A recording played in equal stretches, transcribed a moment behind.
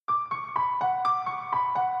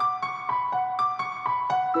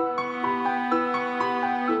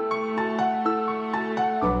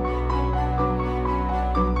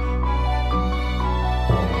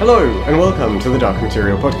Hello, and welcome to the Dark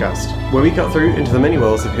Material Podcast, where we cut through into the many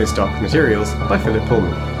worlds of his Dark Materials by Philip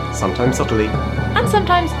Pullman, sometimes subtly. And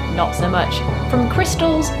sometimes not so much. From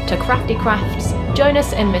crystals to crafty crafts, join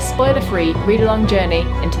us in this spoiler-free read-along journey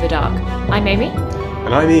into the dark. I'm Amy.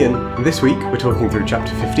 And I'm Ian, and this week we're talking through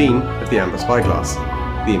Chapter 15 of the Amber Spyglass,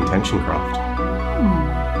 The Intention Craft.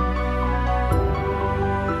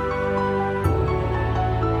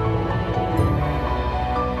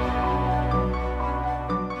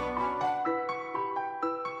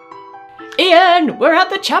 Ian, we're at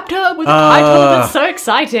the chapter with a title that's so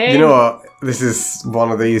exciting. You know what? This is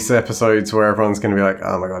one of these episodes where everyone's going to be like,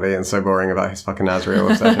 oh my god, Ian's so boring about his fucking Azrael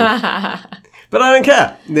obsession. But I don't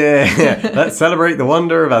care. Yeah. Let's celebrate the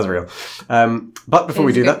wonder of Azrael. But before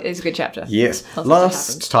we do that... It's a good chapter. Yes.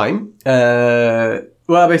 Last time... well,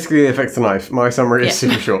 basically, it affects the knife. My summary is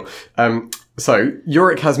super short. So,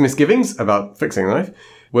 Yorick has misgivings about fixing the knife.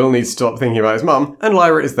 Will needs to stop thinking about his mum. And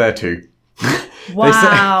Lyra is there too.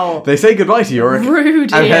 Wow. They say goodbye to Yorick.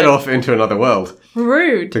 Rude, and Ian. head off into another world.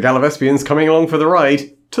 Rude. The Galavespians coming along for the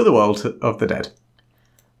ride to the world of the dead.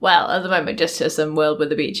 Well, at the moment, just to some world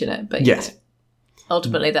with a beach in it. But Yes.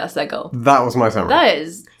 Ultimately, that's their goal. That was my summary.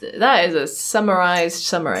 That is a summarised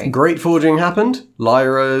summary. Great forging happened.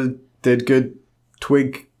 Lyra did good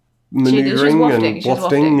twig manoeuvring and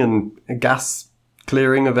wafting and gas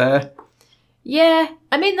clearing of air. Yeah,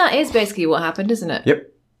 I mean, that is basically what happened, isn't it? Yep.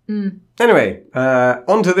 Anyway,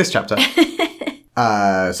 on to this chapter.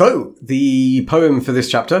 So, the poem for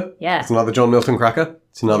this chapter. Yeah. It's another John Milton cracker.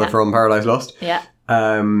 It's another from Paradise Lost. Yeah.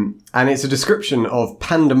 And it's a description of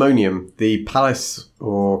Pandemonium, the palace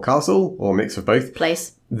or castle, or mix of both.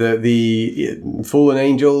 Place. The fallen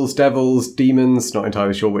angels, devils, demons, not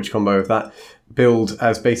entirely sure which combo of that, build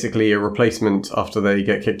as basically a replacement after they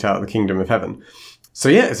get kicked out of the kingdom of heaven. So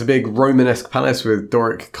yeah, it's a big Romanesque palace with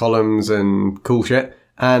Doric columns and cool shit.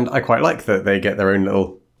 And I quite like that they get their own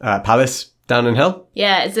little palace down in hell.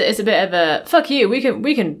 Yeah, it's a bit of a fuck you. We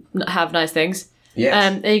can have nice things.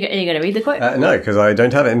 Yes. Are you going to read the quote? No, because I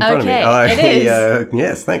don't have it in front of me. It is.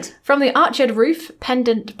 Yes, thanks. From the arched roof,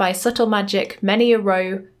 pendant by subtle magic, many a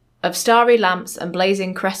row of starry lamps and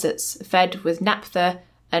blazing cressets, fed with naphtha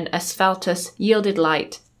and asphaltus, yielded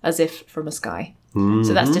light as if from a sky. Mm-hmm.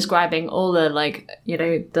 So that's describing all the,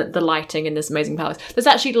 the lighting in this amazing palace. There's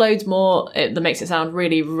actually loads more that makes it sound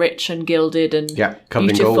really rich and gilded and covered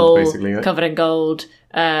beautiful. In gold, basically. Right? Covered in gold.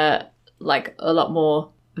 A lot more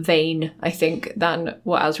vain, I think, than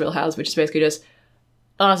what Azrael has, which is basically just,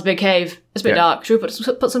 oh, it's a big cave. It's a bit dark. Should we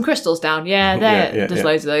put some crystals down? Yeah, there. There's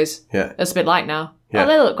loads of those. Yeah. It's a bit light now. Yeah. Oh,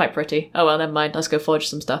 they look quite pretty. Oh, well, never mind. Let's go forge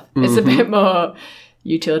some stuff. Mm-hmm. It's a bit more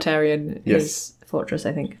utilitarian, his fortress,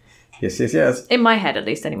 I think. Yes. In my head, at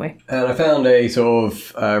least, anyway. And I found a sort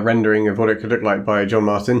of rendering of what it could look like by John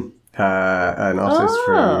Martin, an artist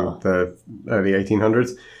from the early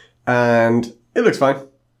 1800s. And it looks fine.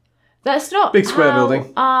 That's not big square how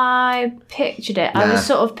building. I pictured it. Nah. I was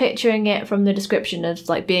sort of picturing it from the description of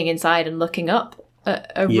like being inside and looking up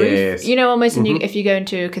at a roof. You know, almost if you go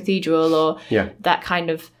into a cathedral or that kind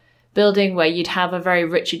of building where you'd have a very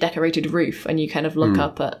richly decorated roof and you kind of look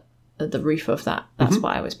up at the roof of that. That's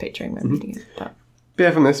what I was picturing when reading it.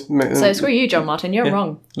 But from this. So screw you, John Martin. You're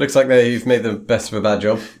wrong. Looks like they've made the best of a bad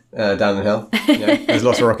job down in hell. There's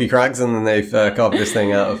lots of rocky crags and then they've carved this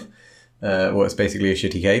thing out of what's basically a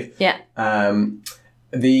shitty cave. Yeah.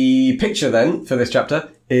 The picture then for this chapter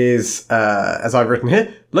is, as I've written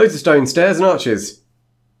here, loads of stone stairs and arches.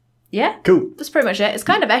 Yeah. Cool. That's pretty much it. It's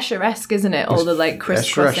kind of Escher-esque, isn't it? All the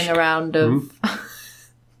crisscrossing around of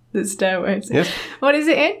the stairways. Yes. What is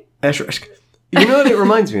it in? Escher-esque. You know what it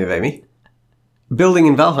reminds me of, Amy? Building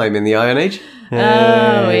in Valheim in the Iron Age.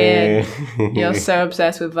 Oh, Ian. You're so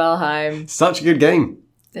obsessed with Valheim. Such a good game.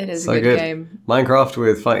 It is a good game. Minecraft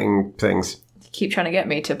with fighting things. You keep trying to get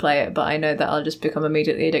me to play it, but I know that I'll just become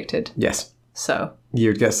immediately addicted. Yes. So.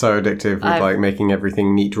 You'd get so addictive with making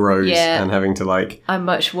everything neat rows and having to I'm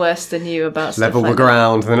much worse than you about level stuff like the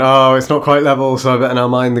ground, and then it's not quite level, so I better now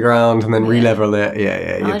mine the ground and then re-level it.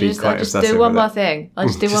 Yeah, you'd be quite obsessive. I'll just do one more thing. I'll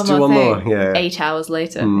just do one more thing. Yeah. 8 hours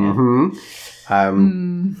later.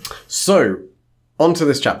 Mm-hmm. So, on to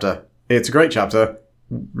this chapter. It's a great chapter.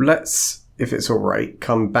 Let's, if it's all right,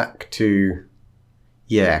 come back to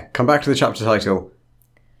the chapter title.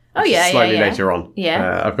 Oh, Slightly later on.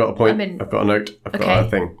 Yeah. I've got a point. I've got a note. I've got a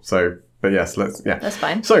thing. So, but yes, That's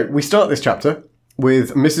fine. So, we start this chapter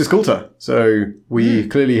with Mrs. Coulter. So, we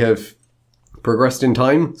clearly have progressed in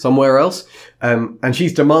time somewhere else. And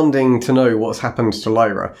she's demanding to know what's happened to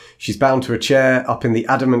Lyra. She's bound to a chair up in the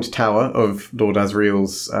adamant tower of Lord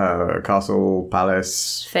Asriel's castle,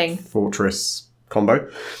 palace, thing, fortress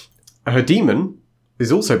combo. Her demon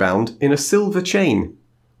is also bound in a silver chain,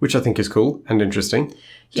 which I think is cool and interesting.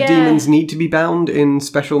 Do Yeah. demons need to be bound in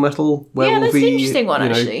special metal? That's an interesting one,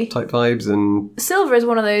 actually. Type vibes and... Silver is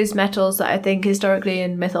one of those metals that I think historically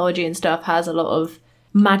in mythology and stuff has a lot of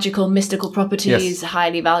magical, mystical properties,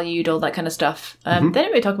 highly valued, all that kind of stuff. They don't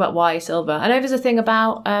really talk about why silver. I know there's a thing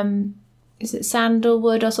about, is it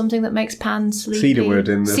sandalwood or something that makes Pan sleepy? Cedarwood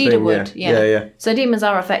in the Cedarwood, thing, yeah. So demons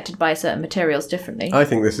are affected by certain materials differently. I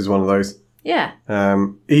think this is one of those. Yeah.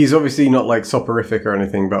 He's obviously not like soporific or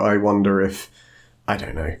anything, but I wonder if, I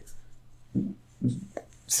don't know,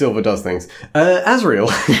 silver does things. Azrael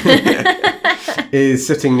is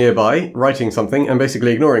sitting nearby, writing something, and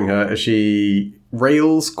basically ignoring her as she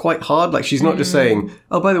rails quite hard. Like, she's not just saying,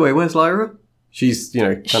 oh, by the way, where's Lyra? She's,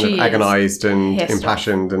 kind She of agonised and pissed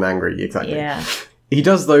impassioned and angry. Exactly. Yeah. He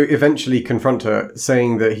does, though, eventually confront her,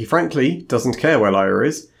 saying that he frankly doesn't care where Lyra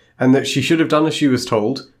is, and that she should have done as she was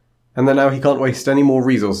told, and that now he can't waste any more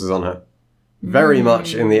resources on her. Very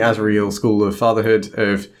much in the Azrael school of fatherhood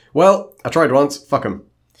of, well, I tried once, fuck 'em.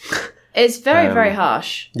 It's very, very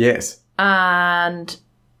harsh. Yes. And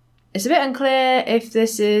it's a bit unclear if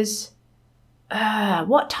this is...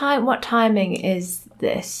 what timing is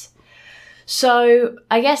this? So,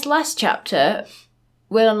 I guess last chapter,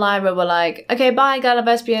 Will and Lyra were like, okay, bye,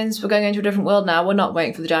 Galavespians, we're going into a different world now. We're not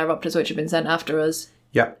waiting for the gyropters, which have been sent after us.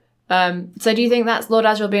 Yeah. So do you think that's Lord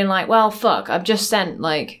Azrael being like, well, fuck, I've just sent,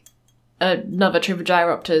 another troop of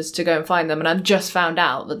gyropters to go and find them, and I've just found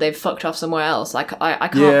out that they've fucked off somewhere else. I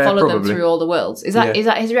can't follow them through all the worlds. Is that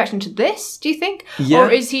his reaction to this, do you think? Yeah.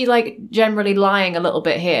 Or is he, generally lying a little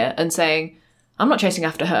bit here and saying, I'm not chasing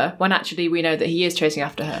after her, when actually we know that he is chasing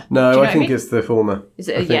after her? No, I think it's the former. Is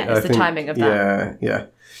it? It's the timing of that. Yeah.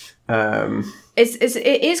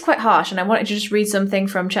 It is quite harsh, and I wanted to just read something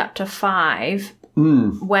from chapter 5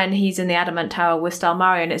 when he's in the Adamant Tower with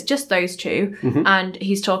Stalmaria, and it's just those two, and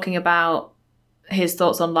he's talking about his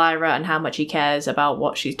thoughts on Lyra and how much he cares about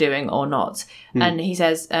what she's doing or not. And he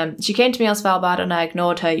says, she came to me on Svalbard and I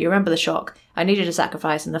ignored her. You remember the shock. I needed a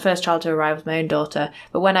sacrifice, and the first child to arrive was my own daughter.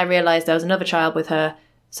 But when I realised there was another child with her,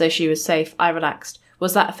 so she was safe, I relaxed.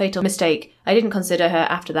 Was that a fatal mistake? I didn't consider her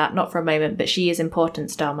after that, not for a moment, but she is important,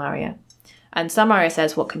 Stalmaria. And Stalmaria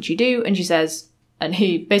says, what can she do? And she says, and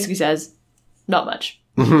he basically says, not much.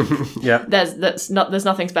 Yeah. There's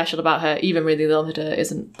nothing special about her. Even really Lilmhida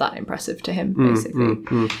isn't that impressive to him,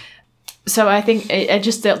 basically. So I think I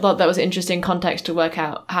just thought that was interesting context to work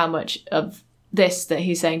out how much of this that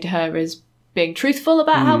he's saying to her is being truthful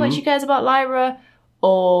about how much he cares about Lyra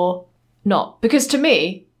or not. Because to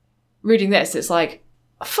me, reading this, it's like,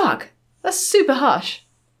 fuck, that's super harsh.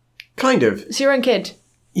 Kind of. It's your own kid.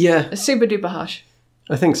 Yeah. It's super duper harsh.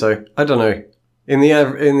 I think so. I don't know. In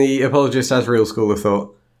the apologist Azrael school of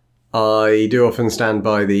thought, I do often stand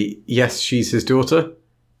by the, yes, she's his daughter,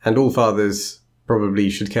 and all fathers probably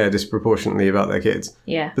should care disproportionately about their kids.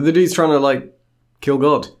 Yeah. But the dude's trying to, kill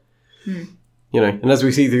God. And as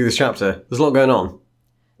we see through this chapter, there's a lot going on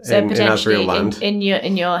So in Azrael potentially, land.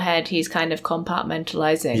 in your head, he's kind of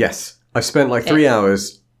compartmentalising. Yes. I've spent 3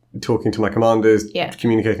 hours talking to my commanders,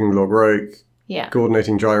 communicating with Lord Roke,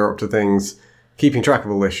 coordinating gyropter things, keeping track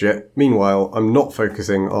of all this shit. Meanwhile, I'm not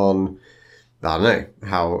focusing on, I don't know,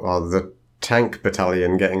 how are the tank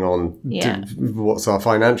battalion getting on? Yeah. What's our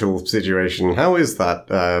financial situation? How is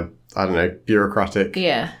that, I don't know, bureaucratic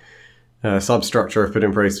substructure I've put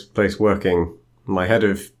in place working? My head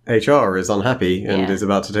of HR is unhappy and is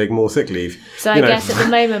about to take more sick leave. So I guess at the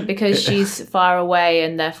moment, because she's far away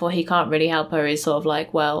and therefore he can't really help her, he's sort of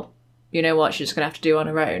like, well, you know what, she's just going to have to do on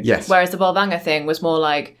her own. Yes. Whereas the Bolvanga thing was more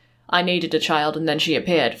like, I needed a child and then she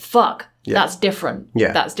appeared. Fuck. Yeah. That's different.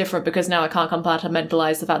 Yeah. That's different because now I can't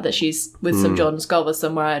compartmentalize the fact that she's with some Jordan Scholars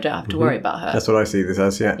somewhere. I don't have to worry about her. That's what I see this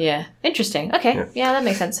as, yeah. Yeah. Interesting. Okay. Yeah, that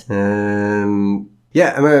makes sense.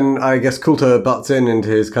 Yeah, and then I guess Coulter butts into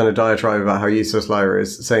his kind of diatribe about how useless Lyra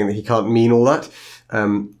is, saying that he can't mean all that.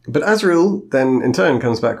 But Azrael then, in turn,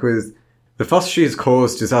 comes back with, the fuss she has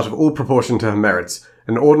caused is out of all proportion to her merits.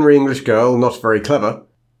 An ordinary English girl, not very clever.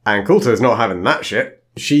 And Coulter's not having that shit.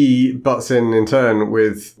 She butts in turn,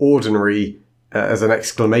 with ordinary as an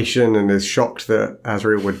exclamation and is shocked that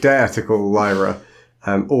Azrael would dare to call Lyra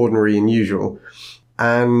ordinary and usual.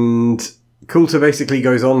 And Coulter basically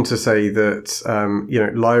goes on to say that,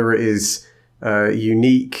 Lyra is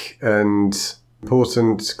unique and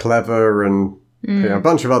important, clever, and A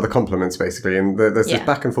bunch of other compliments, basically. And there's this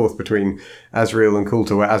back and forth between Azriel and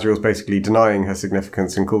Coulter, where Azriel's basically denying her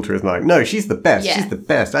significance, and Coulter is like, no, she's the best. Yeah. She's the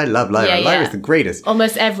best. I love Lyra. Lyra's the greatest.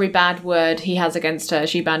 Almost every bad word he has against her,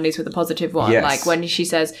 she bandies with a positive one. Yes. Like when she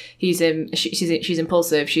says she's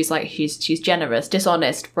impulsive, she's like, she's generous,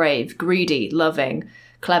 dishonest, brave, greedy, loving,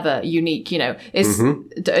 clever, unique, is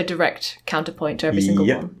a direct counterpoint to every single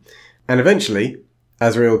one. And eventually,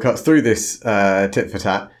 Azriel cuts through this tit for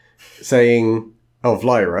tat, saying of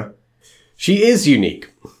Lyra, she is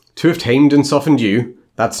unique. To have tamed and softened you,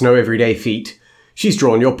 that's no everyday feat. She's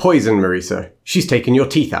drawn your poison, Marisa. She's taken your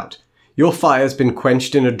teeth out. Your fire's been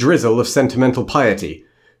quenched in a drizzle of sentimental piety.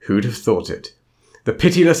 Who'd have thought it? The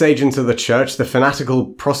pitiless agents of the church, the fanatical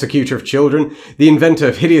prosecutor of children, the inventor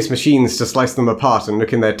of hideous machines to slice them apart and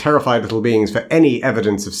look in their terrified little beings for any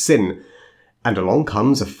evidence of sin. And along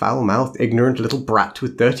comes a foul-mouthed, ignorant little brat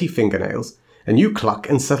with dirty fingernails, and you cluck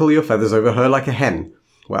and settle your feathers over her like a hen.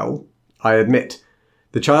 Well, I admit,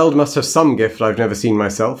 the child must have some gift I've never seen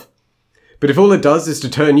myself. But if all it does is to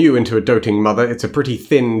turn you into a doting mother, it's a pretty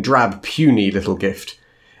thin, drab, puny little gift.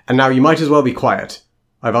 And now you might as well be quiet.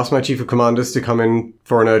 I've asked my chief of commanders to come in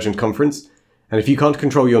for an urgent conference, and if you can't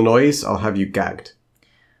control your noise, I'll have you gagged.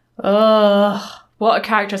 Ugh, what a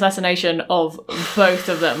character assassination of both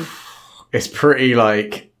of them. It's pretty,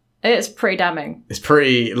 It's pretty damning. It's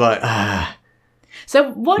pretty,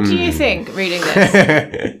 So what do you think, reading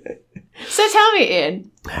this? So tell me,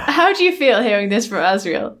 Ian, how do you feel hearing this from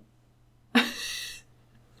Azriel?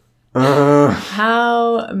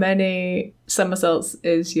 How many somersaults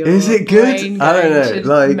is your it good? brain I don't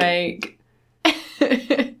know. to make?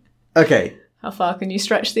 Okay. How far can you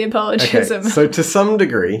stretch the apologism? Okay. So to some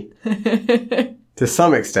degree, to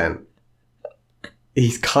some extent,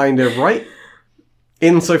 he's kind of right.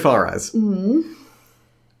 Insofar as,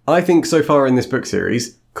 I think so far in this book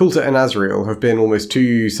series, Coulter and Azriel have been almost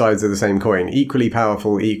two sides of the same coin. Equally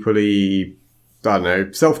powerful, equally,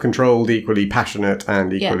 self-controlled, equally passionate,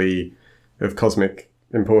 and equally of cosmic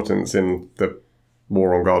importance in the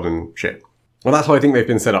war on God and shit. Well, that's how I think they've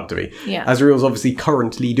been set up to be. Yeah. Azriel's obviously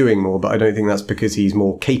currently doing more, but I don't think that's because he's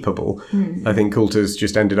more capable. I think Coulter's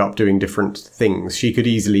just ended up doing different things. She could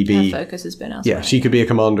easily be... Her focus has been elsewhere. Yeah, she could be a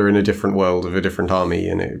commander in a different world of a different army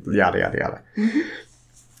and yada, yada, yada.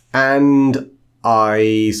 And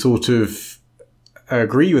I sort of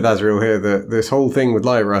agree with Azriel here that this whole thing with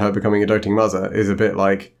Lyra, her becoming a doting mother, is a bit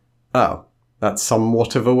like, oh, that's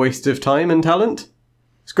somewhat of a waste of time and talent.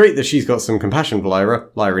 It's great that she's got some compassion for Lyra.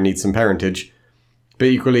 Lyra needs some parentage. But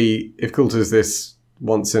equally, if Coulter's this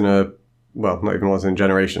once in a, well, not even once in a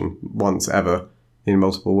generation, once ever, in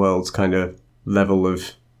multiple worlds kind of level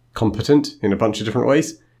of competent in a bunch of different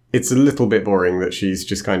ways, it's a little bit boring that she's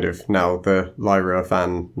just kind of now the Lyra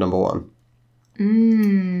fan number one.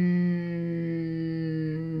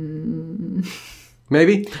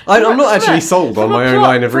 Maybe? I'm not actually sold on my own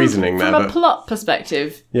line of reasoning there. From a plot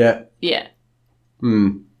perspective. Yeah. Yeah.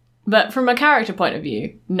 But from a character point of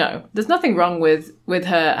view, no. There's nothing wrong with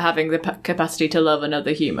her having the capacity to love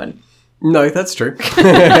another human. No, that's true.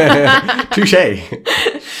 Touché.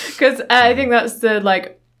 Because I think that's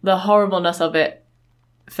the horribleness of it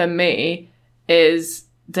for me is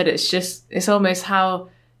that it's almost how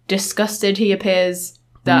disgusted he appears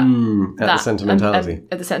at the sentimentality.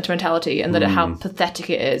 At the sentimentality, and that how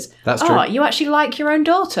pathetic it is. That's true. Oh, you actually like your own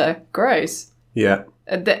daughter? Gross. Yeah.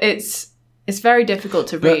 It's very difficult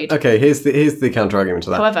to read. But, okay, here's the counter argument to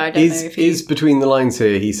that. However, I don't know if is between the lines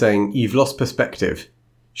here. He's saying you've lost perspective.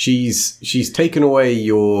 She's taken away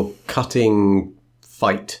your cutting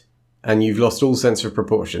fight, and you've lost all sense of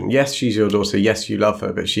proportion. Yes, she's your daughter. Yes, you love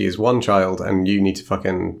her, but she is one child, and you need to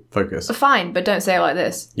fucking focus. Fine, but don't say it like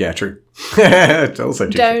this. Yeah, true. Also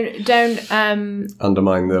true. Don't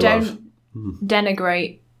undermine the love. Don't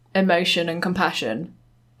denigrate emotion and compassion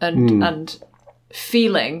and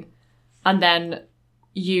feeling, and then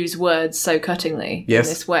use words so cuttingly in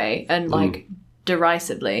this way and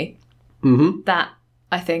derisively. That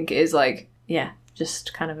I think is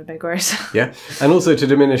just kind of a bit gross. Yeah. And also to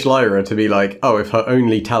diminish Lyra, to be like, oh, if her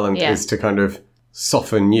only talent is to kind of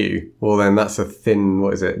soften you, well then that's a thin,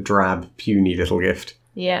 drab, puny little gift.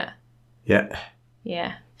 Yeah. Yeah.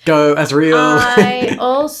 Yeah. Go,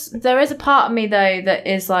 Azriel! There is a part of me though that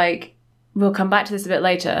is like, we'll come back to this a bit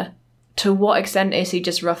later, to what extent is he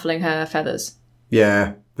just ruffling her feathers?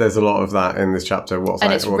 Yeah, there's a lot of that in this chapter, what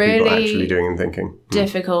people are actually doing and thinking.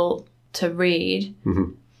 Difficult to read.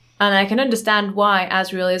 And I can understand why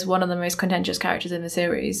Azriel is one of the most contentious characters in the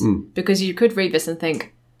series. Because you could read this and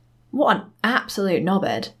think, what an absolute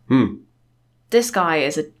knobhead. This guy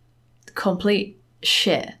is a complete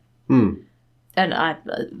shit. and I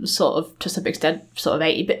sort of, to some extent, sort of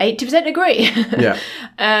 80% agree. Yeah.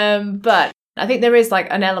 But I think there is like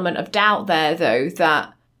an element of doubt there, though,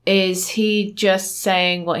 that is he just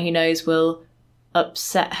saying what he knows will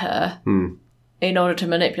upset her in order to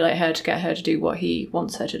manipulate her to get her to do what he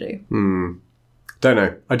wants her to do? Don't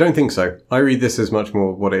know. I don't think so. I read this as much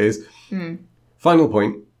more what it is. Final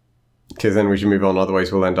point, because then we should move on,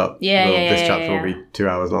 otherwise we'll end up... this chapter will be 2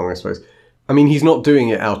 hours long, I suppose. I mean, he's not doing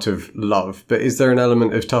it out of love, but is there an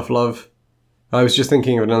element of tough love? I was just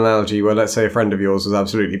thinking of an analogy where, let's say, a friend of yours was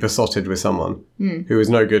absolutely besotted with someone who was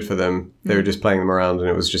no good for them. They were just playing them around and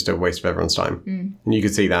it was just a waste of everyone's time. And you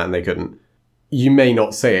could see that and they couldn't. You may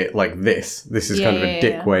not say it like this. This is kind of a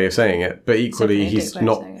dick way of saying it. But equally, he's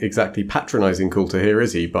not exactly patronising Coulter here,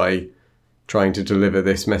 is he? By trying to deliver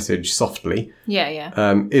this message softly.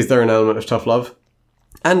 Is there an element of tough love?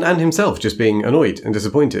 And himself just being annoyed and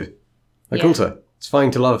disappointed. Like, Coulter, it's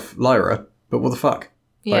fine to love Lyra, but what the fuck?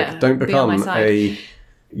 Like, don't become a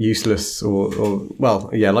useless or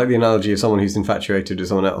like the analogy of someone who's infatuated with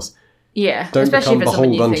someone else. Yeah. Don't become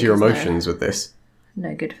beholden to your emotions with this.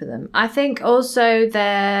 No good for them. I think also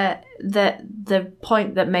the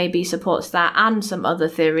point that maybe supports that and some other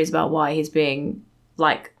theories about why he's being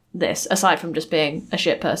like this, aside from just being a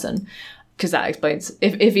shit person, because that explains,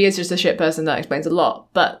 if he is just a shit person, that explains a lot.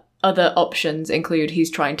 But other options include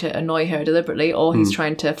he's trying to annoy her deliberately, or he's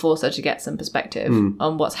trying to force her to get some perspective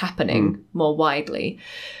on what's happening more widely.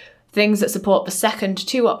 Things that support the second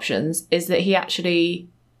two options is that he actually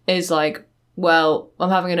is like, well,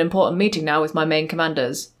 I'm having an important meeting now with my main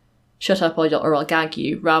commanders. Shut up or I'll gag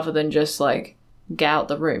you, rather than just like, get out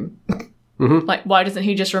the room. Like, why doesn't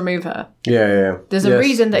he just remove her? Yeah. There's a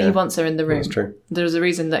reason that he wants her in the room. That's true. There's a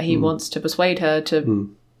reason that he wants to persuade her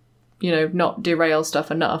to, not derail stuff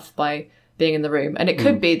enough by being in the room. And it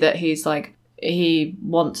could be that he's like, he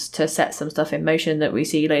wants to set some stuff in motion that we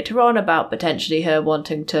see later on about potentially her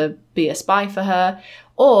wanting to be a spy for her.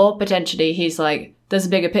 Or potentially he's like, there's a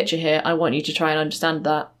bigger picture here. I want you to try and understand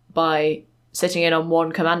that by sitting in on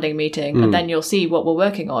one commanding meeting, and then you'll see what we're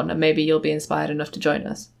working on, and maybe you'll be inspired enough to join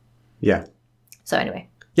us. Yeah. So anyway.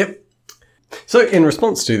 Yep. So in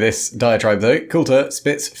response to this diatribe, though, Coulter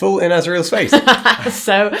spits full in Azriel's face.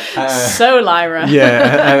 So Lyra.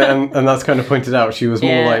 Yeah, and that's kind of pointed out. She was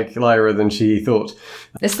more like Lyra than she thought.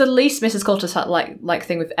 It's the least Mrs. Coulter's like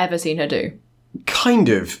thing we've ever seen her do. Kind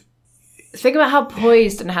of. Think about how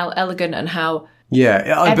poised and how elegant and how...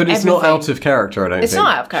 Yeah, but it's not out of character, I don't think. It's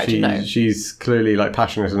not out of character, no. She's clearly like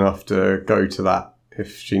passionate enough to go to that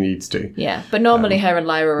if she needs to. Yeah, but normally her and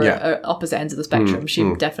Lyra are opposite ends of the spectrum.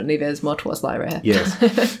 She definitely veers more towards Lyra here. Yes.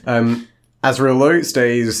 Azriel, though,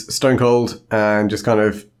 stays stone cold and just kind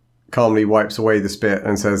of calmly wipes away the spit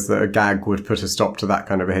and says that a gag would put a stop to that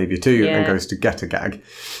kind of behaviour too, and goes to get a gag.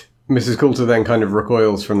 Mrs. Coulter then kind of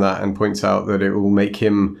recoils from that and points out that it will make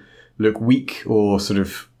him look weak or sort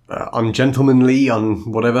of ungentlemanly,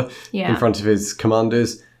 whatever, in front of his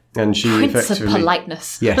commanders. And she Prince of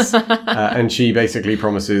politeness. Yes. And she basically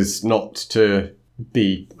promises not to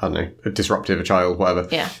be, I don't know, disruptive, a child, whatever.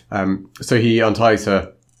 Yeah. So he unties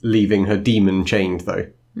her, leaving her demon chained, though.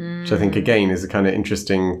 Which I think, again, is a kind of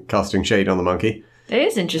interesting casting shade on the monkey. It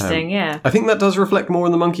is interesting, yeah. I think that does reflect more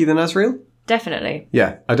on the monkey than Azriel. Definitely.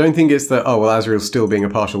 Yeah. I don't think it's that, Azriel's still being a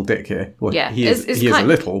partial dick here. Well, he is a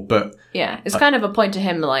little, but... Yeah, it's kind of a point to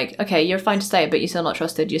him, like, okay, you're fine to stay, but you're still not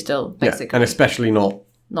trusted. You're still basically... Yeah, and especially not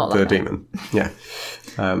like the that. demon. Yeah.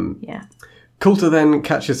 Yeah. Coulter then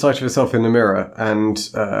catches sight of herself in the mirror, and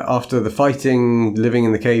after the fighting, living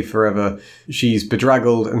in the cave forever, she's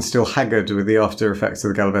bedraggled and still haggard with the after effects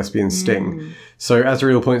of the Galavespian sting. So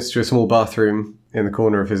Azriel points to a small bathroom in the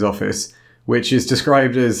corner of his office, which is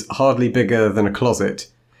described as hardly bigger than a closet.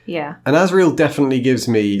 Yeah. And Azriel definitely gives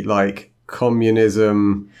me, like,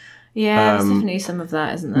 communism... Yeah, there's definitely some of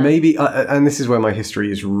that, isn't there? Maybe, and this is where my history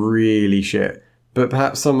is really shit, but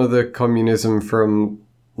perhaps some of the communism from,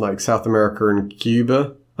 like, South America and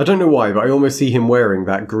Cuba. I don't know why, but I almost see him wearing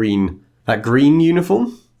that green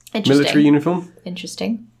uniform. Military uniform.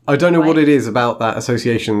 Interesting. I don't know what it is about that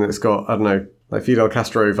association that's got, I don't know, like Fidel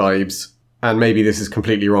Castro vibes. And maybe this is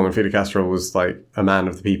completely wrong, and Fidel Castro was like a man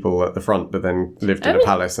of the people at the front, but then lived in a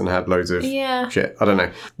palace and had loads of shit. I don't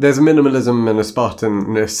know. There's a minimalism and a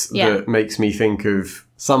Spartanness that makes me think of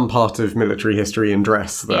some part of military history and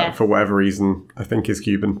dress that, for whatever reason, I think is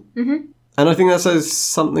Cuban. Mm-hmm. And I think that says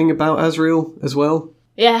something about Azriel as well.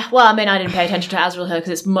 Yeah, well, I mean, I didn't pay attention to Azriel here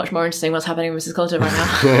because it's much more interesting what's happening with Mrs. Coulter right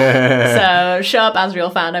now. So, shut up,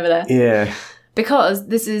 Azriel fan over there. Yeah. Because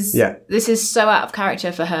this is so out of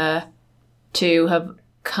character for her to have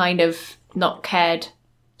kind of not cared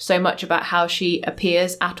so much about how she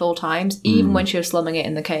appears at all times, even when she was slumming it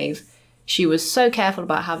in the cave. She was so careful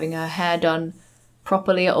about having her hair done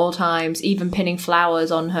properly at all times, even pinning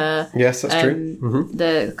flowers on her. Yes, that's true. Mm-hmm.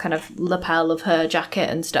 The kind of lapel of her jacket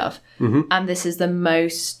and stuff. Mm-hmm. And this is the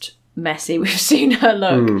most messy we've seen her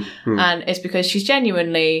look. Mm-hmm. And it's because she's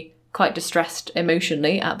genuinely quite distressed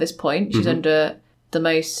emotionally at this point. She's under the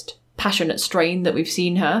most passionate strain that we've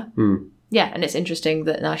seen her. Yeah, and it's interesting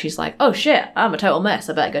that now she's like, oh shit, I'm a total mess.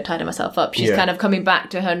 I better go tidy myself up. She's kind of coming back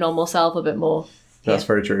to her normal self a bit more. That's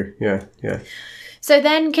very true. Yeah. So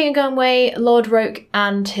then King Gunway, Lord Roke,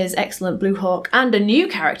 and his excellent Blue Hawk, and a new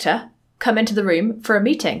character come into the room for a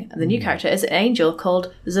meeting. And the new character is an angel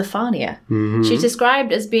called Zephania. Mm-hmm. She's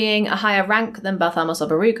described as being a higher rank than Balthamos or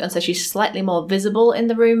Baruch, and so she's slightly more visible in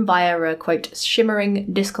the room via a, quote, shimmering,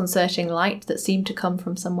 disconcerting light that seemed to come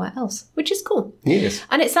from somewhere else, which is cool. Yes.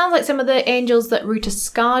 And it sounds like some of the angels that Ruta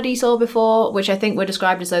Skadi saw before, which I think were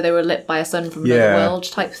described as though they were lit by a sun from another world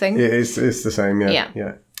type thing. It's the same,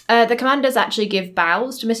 yeah. The commanders actually give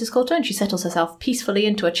bows to Mrs. Coulter, and she settles herself peacefully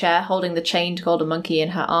into a chair, holding the chained golden monkey in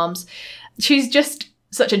her arms. She's just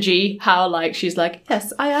such a G, how, like, she's like,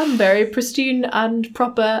 yes, I am very pristine and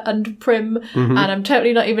proper and prim, and I'm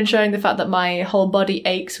totally not even showing the fact that my whole body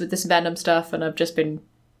aches with this venom stuff, and I've just been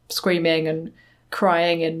screaming and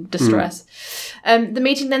crying in distress. The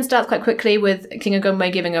meeting then starts quite quickly with King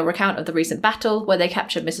Gunway giving a recount of the recent battle, where they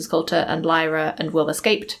captured Mrs. Coulter and Lyra and Will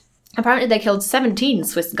escaped. Apparently they killed 17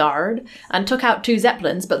 Swiss Guard and took out 2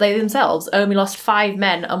 Zeppelins, but they themselves only lost 5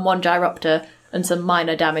 men and 1 Gyropter and some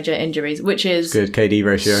minor damage or injuries, which is... good KD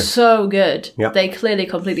ratio. So good. Yep. They clearly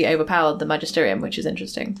completely overpowered the Magisterium, which is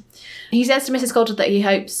interesting. He says to Mrs. Coulter that he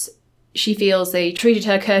hopes she feels they treated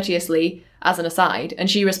her courteously as an aside, and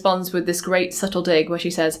she responds with this great subtle dig where she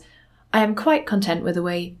says, I am quite content with the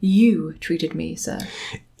way you treated me, sir.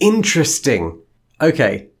 Interesting.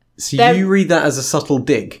 Okay, so you read that as a subtle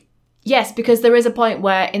dig? Yes, because there is a point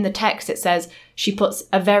where in the text it says she puts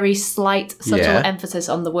a very slight, subtle emphasis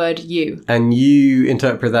on the word you. And you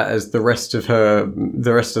interpret that as the rest of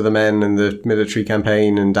the men and the military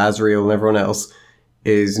campaign and Asriel and everyone else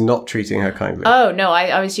is not treating her kindly. Oh, no,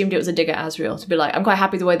 I assumed it was a dig at Asriel, to be like, I'm quite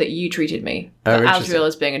happy the way that you treated me. But Asriel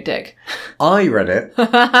is being a dick. I read it,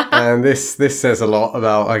 and this says a lot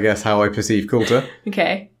about, I guess, how I perceive Coulter.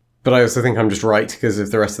 Okay. But I also think I'm just right because of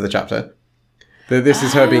the rest of the chapter. This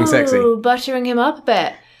is her being sexy. Oh, buttering him up a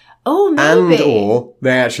bit. Oh, maybe. And or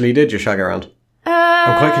they actually did just shag around.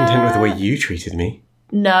 I'm quite content with the way you treated me.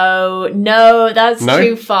 No, that's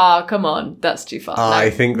too far. Come on, that's too far. I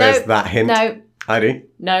think there's that hint. No. I do.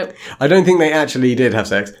 No. I don't think they actually did have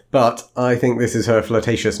sex, but I think this is her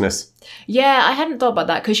flirtatiousness. Yeah, I hadn't thought about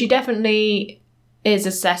that, because she definitely is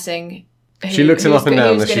assessing she looks him up and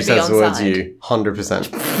down as she says the words you.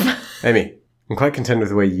 100%. Amy, I'm quite content with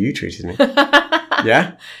the way you treated me.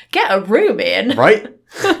 Yeah? Get a room in. Right?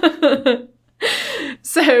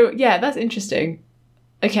 So, yeah, that's interesting.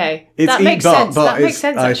 Okay. That makes sense. That makes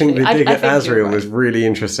sense, I think actually. the dig at Asriel was really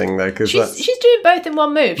interesting, though, because she's doing both in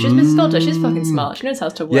one move. She's Mrs. Coulter. She's fucking smart. She knows how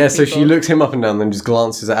to work Yeah, so people. she looks him up and down, then just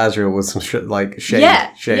glances at Asriel with some shade.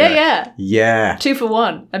 Yeah. 2 for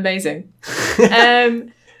 1. Amazing.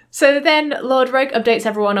 So then Lord Roke updates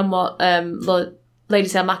everyone on what Lady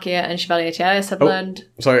Salmakia and Chevalier Tialis have learned.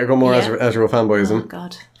 Sorry, I've got more Asriel fanboyism. Oh,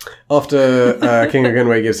 God. After King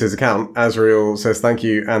Gunway gives his account, Asriel says thank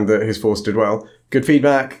you and that his force did well. Good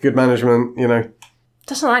feedback, good management, you know.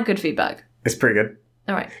 That's not that good feedback. It's pretty good.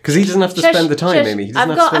 All right. Because he doesn't have to spend the time, Amy. He doesn't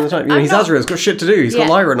have to spend the time. You know, he's Asriel. He's got shit to do. He's got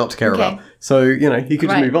Lyra not to care about. So, you know, he could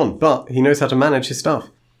just move on. But he knows how to manage his stuff.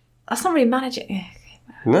 That's not really managing.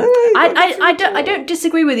 No. I don't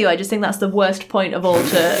disagree with you. I just think that's the worst point of all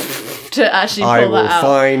to actually pull that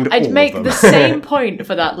out. I'd make the same point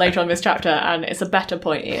for that later on in this chapter, and it's a better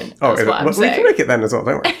point, Ian. That's what I'm saying. We can make it then as well,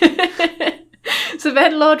 don't we? So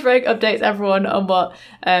then Lord Roke updates everyone on what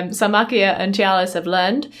Salmakia and Tialis have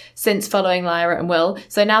learned since following Lyra and Will.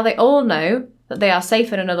 So now they all know that they are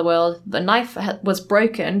safe in another world, the knife was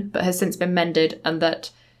broken but has since been mended, and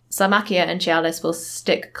that Salmakia and Tialis will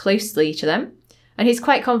stick closely to them. And he's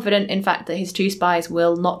quite confident, in fact, that his 2 spies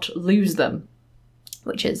will not lose them,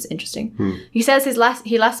 which is interesting. He says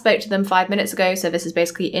he last spoke to them 5 minutes ago, so this is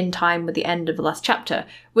basically in time with the end of the last chapter,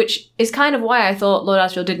 which is kind of why I thought Lord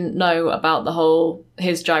Asriel didn't know about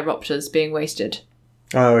his Gyropters being wasted.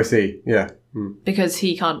 Oh, I see. Yeah. Because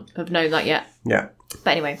he can't have known that yet. Yeah.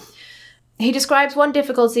 But anyway, he describes one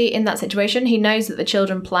difficulty in that situation. He knows that the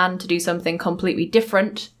children plan to do something completely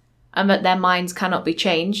different and that their minds cannot be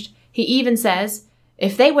changed. He even says,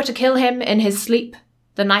 if they were to kill him in his sleep,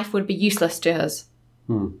 the knife would be useless to us.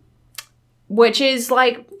 Which is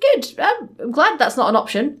like, good. I'm glad that's not an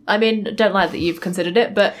option. I mean, don't like that you've considered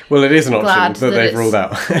it, but... Well, it is an option that they've ruled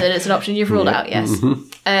out. That it's an option you've ruled out, yes.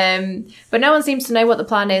 But no one seems to know what the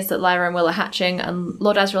plan is that Lyra and Will are hatching, and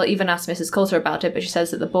Lord Asriel even asks Mrs. Coulter about it, but she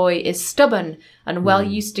says that the boy is stubborn and well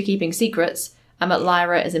used to keeping secrets, and that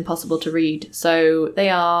Lyra is impossible to read. So they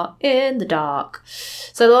are in the dark.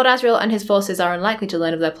 So Lord Asriel and his forces are unlikely to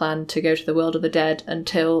learn of their plan to go to the world of the dead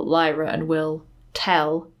until Lyra and Will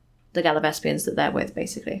tell the Galavespians that they're with,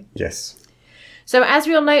 basically. Yes. So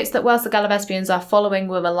Asriel notes that whilst the Galavespians are following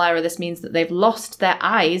Will and Lyra, this means that they've lost their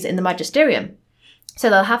eyes in the Magisterium. So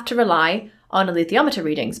they'll have to rely on alethiometer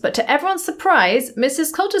readings. But to everyone's surprise,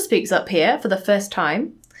 Mrs. Coulter speaks up here for the first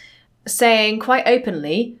time, saying quite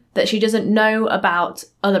openly that she doesn't know about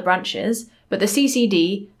other branches, but the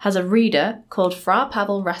CCD has a reader called Fra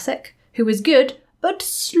Pavel Rasek, who is good, but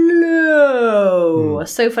slow.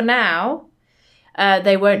 So for now...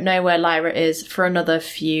 they won't know where Lyra is for another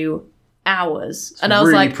few hours. And I was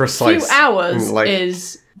really like, precise. few hours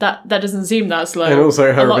is... That doesn't seem that slow. And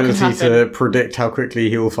also her ability to predict how quickly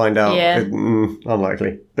he will find out. Yeah.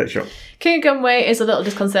 Unlikely, but sure. King Gunway is a little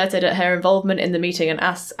disconcerted at her involvement in the meeting and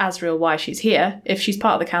asks Asriel why she's here, if she's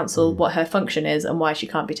part of the council, what her function is, and why she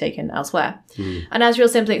can't be taken elsewhere. And Asriel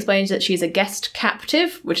simply explains that she's a guest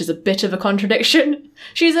captive, which is a bit of a contradiction.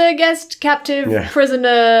 She's a guest captive,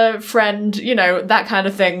 prisoner, friend, that kind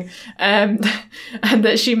of thing. And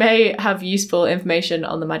that she may have useful information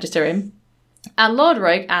on the Magisterium. And Lord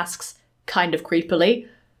Rogue asks, kind of creepily,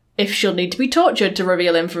 if she'll need to be tortured to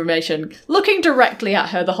reveal information, looking directly at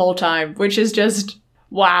her the whole time, which is just,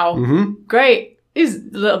 wow, great. He's a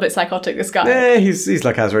little bit psychotic, this guy. Yeah, he's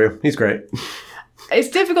like Asriel. He's great. It's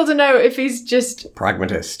difficult to know if he's just...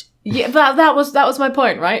 Pragmatist. Yeah, that was my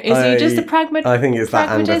point, right? Is he just a pragmatist? I think it's that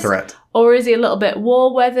and a threat. Or is he a little bit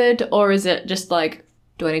war-weathered? Or is it just like...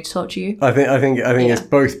 Do I need to torture you? I think it's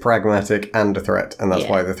both pragmatic and a threat, and that's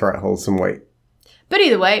why the threat holds some weight. But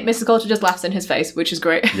either way, Mrs. Coulter just laughs in his face, which is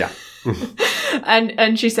great. Yeah.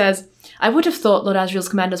 and she says, I would have thought Lord Asriel's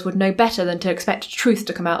commanders would know better than to expect truth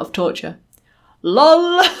to come out of torture.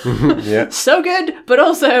 LOL! Yeah. So good, but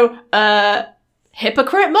also,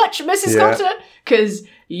 hypocrite much, Mrs. Coulter? Because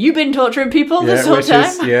you've been torturing people this whole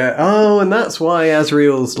time. Oh, and that's why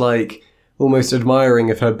Asriel's like... almost admiring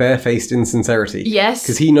of her barefaced insincerity. Yes.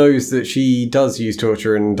 Because he knows that she does use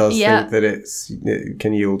torture and does think that it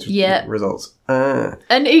can yield results.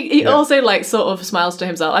 And he also, like, sort of smiles to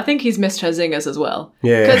himself. I think he's missed her zingers as well.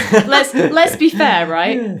 Yeah. Because let's be fair,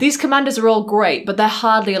 right? These commanders are all great, but they're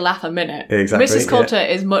hardly a laugh a minute. Exactly. Mrs. Coulter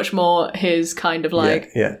is much more his kind of,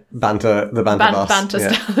 like... Banter, the banter bus. Banter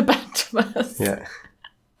style, the banter bus. Yeah.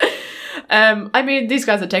 I mean, these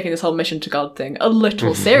guys are taking this whole mission to God thing a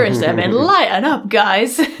little seriously. I mean, lighten up,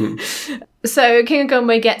 guys. So King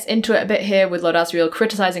Gunway gets into it a bit here with Lord Asriel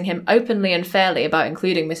criticising him openly and fairly about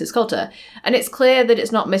including Mrs. Coulter. And it's clear that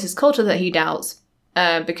it's not Mrs. Coulter that he doubts,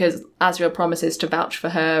 because Asriel promises to vouch for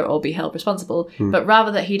her or be held responsible, but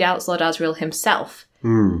rather that he doubts Lord Asriel himself.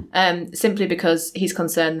 Simply because he's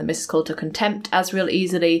concerned that Mrs. Coulter can tempt Asriel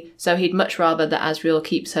easily, so he'd much rather that Asriel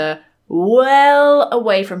keeps her well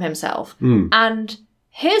away from himself. And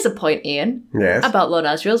here's a point, Ian, about Lord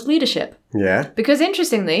Asriel's leadership. Yeah. Because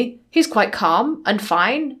interestingly, he's quite calm and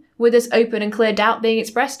fine with this open and clear doubt being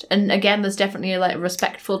expressed. And again, there's definitely a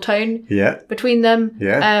respectful tone between them.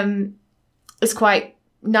 Yeah. It's quite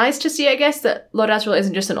nice to see, I guess, that Lord Asriel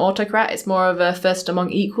isn't just an autocrat. It's more of a first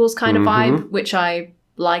among equals kind of vibe, which I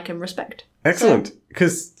like and respect. Excellent.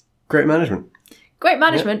 Because great management. Great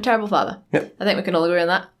management, terrible father. Yep. I think we can all agree on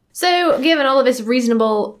that. So, given all of this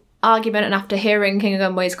reasonable argument and after hearing King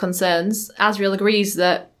Gunway's concerns, Asriel agrees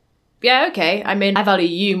that, yeah, okay, I mean, I value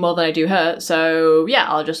you more than I do her, so yeah,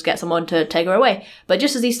 I'll just get someone to take her away. But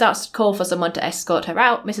just as he starts to call for someone to escort her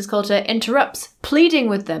out, Mrs. Coulter interrupts, pleading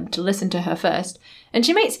with them to listen to her first. And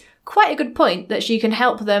she makes quite a good point that she can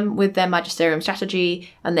help them with their magisterium strategy,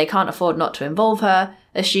 and they can't afford not to involve her,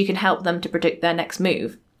 as she can help them to predict their next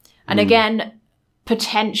move. And again,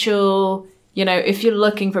 potential... if you're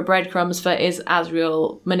looking for breadcrumbs for is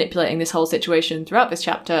Asriel manipulating this whole situation throughout this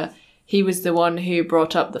chapter, he was the one who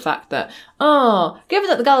brought up the fact that, given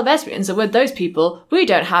that the Galavespians are with those people, we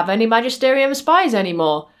don't have any magisterium spies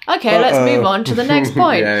anymore. Okay, let's move on to the next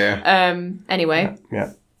point. Anyway.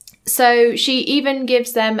 Yeah. So she even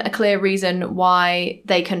gives them a clear reason why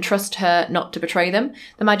they can trust her not to betray them.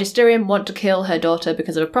 The Magisterium want to kill her daughter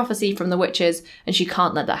because of a prophecy from the witches, and she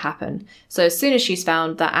can't let that happen. So as soon as she's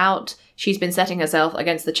found that out, she's been setting herself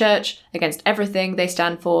against the church, against everything they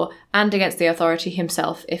stand for, and against the authority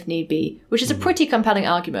himself, if need be, which is a pretty compelling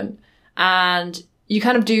argument. And you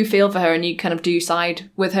kind of do feel for her and you kind of do side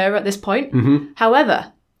with her at this point. Mm-hmm.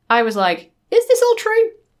 However, I was like, is this all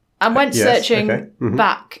true? And went searching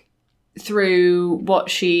back through what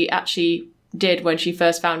she actually did when she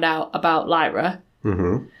first found out about Lyra.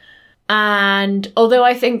 Mm-hmm. And although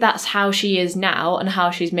I think that's how she is now and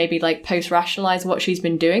how she's maybe like post-rationalized what she's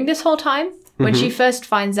been doing this whole time, when she first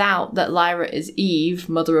finds out that Lyra is Eve,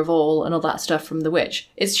 mother of all, and all that stuff from the witch,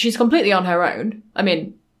 she's completely on her own. I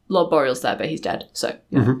mean, Lord Boreal's there, but he's dead. So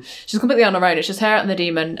she's completely on her own. It's just her and the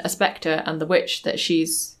demon, a spectre, and the witch that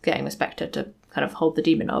she's getting the spectre to kind of hold the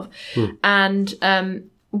demon of. And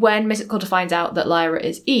when Mrs. Coulter finds out that Lyra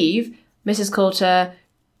is Eve, Mrs. Coulter,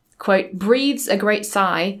 quote, breathes a great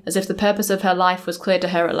sigh as if the purpose of her life was clear to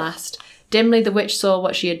her at last. Dimly the witch saw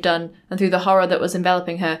what she had done, and through the horror that was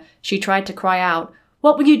enveloping her, she tried to cry out,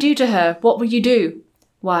 "What will you do to her? What will you do?"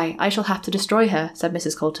 "Why, I shall have to destroy her," said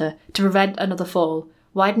Mrs. Coulter, "to prevent another fall.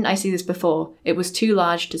 Why didn't I see this before? It was too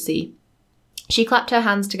large to see." She clapped her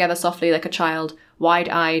hands together softly like a child,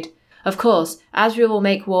 wide-eyed. "Of course, Asriel will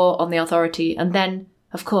make war on the authority, and then,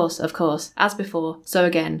 of course, as before, so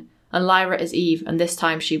again. And Lyra is Eve, and this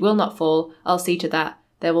time she will not fall. I'll see to that.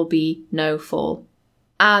 There will be no fall."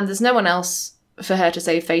 And there's no one else for her to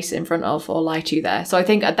save face in front of or lie to there. So I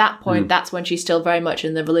think at that point, that's when she's still very much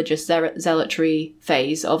in the religious zealotry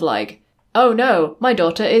phase of like, oh no, my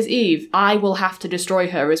daughter is Eve. I will have to destroy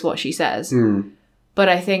her, is what she says. But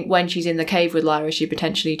I think when she's in the cave with Lyra, she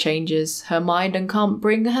potentially changes her mind and can't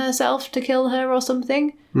bring herself to kill her or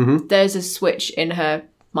something. There's a switch in her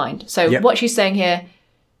mind. So what she's saying here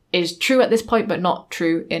is true at this point, but not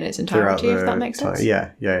true in its entirety, if that makes sense. Yeah.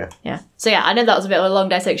 So yeah, I know that was a bit of a long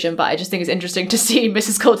dissection, but I just think it's interesting to see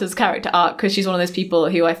Mrs. Coulter's character arc, because she's one of those people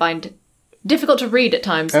who I find difficult to read at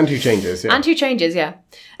times. And who changes, yeah.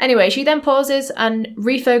 Anyway, she then pauses and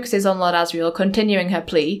refocuses on Lord Asriel, continuing her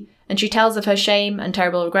plea, and she tells of her shame and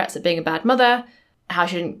terrible regrets at being a bad mother, how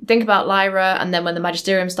she didn't think about Lyra, and then when the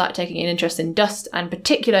Magisterium started taking an interest in dust, and in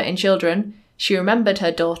particular in children, she remembered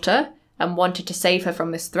her daughter and wanted to save her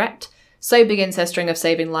from this threat. So begins her string of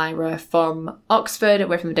saving Lyra from Oxford,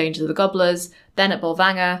 away from the dangers of the gobblers, then at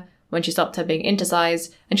Bolvangar, when she stopped her being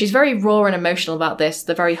intercised. And she's very raw and emotional about this,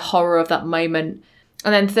 the very horror of that moment.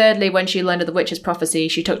 And then thirdly, when she learned of the witch's prophecy,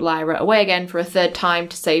 she took Lyra away again for a third time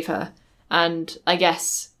to save her. And I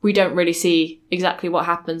guess we don't really see exactly what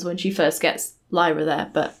happens when she first gets Lyra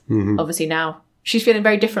there, but obviously now she's feeling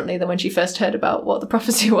very differently than when she first heard about what the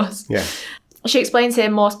prophecy was. Yeah. She explains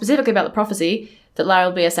here more specifically about the prophecy, that Lyra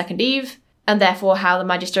will be a second Eve, and therefore how the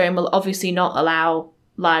Magisterium will obviously not allow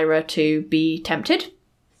Lyra to be tempted.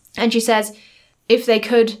 And she says, if they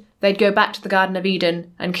could, they'd go back to the Garden of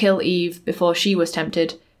Eden and kill Eve before she was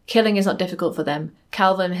tempted. Killing is not difficult for them.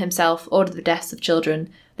 Calvin himself ordered the deaths of children.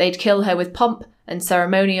 They'd kill her with pomp and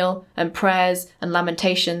ceremonial and prayers and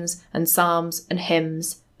lamentations and psalms and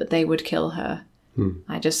hymns, but they would kill her.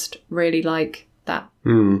 I just really like that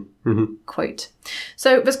quote.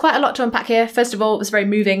 So there's quite a lot to unpack here. First of all, it was very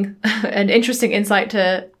moving and interesting insight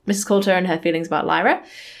to Mrs. Coulter and her feelings about Lyra.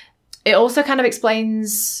 It also kind of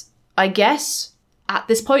explains, I guess, at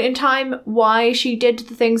this point in time, why she did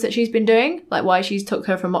the things that she's been doing, like why she took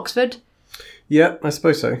her from Oxford. Yeah, I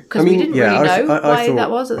suppose so. Because we didn't really know why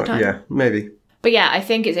that was at the time. Yeah, maybe. But yeah, I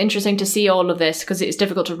think it's interesting to see all of this because it's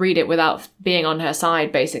difficult to read it without being on her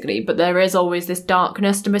side, basically. But there is always this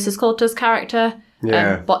darkness to Mrs. Coulter's character,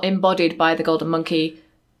 embodied by the Golden Monkey,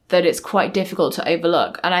 that it's quite difficult to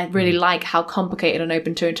overlook. And I really like how complicated and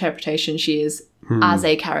open to interpretation she is as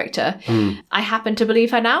a character. I happen to believe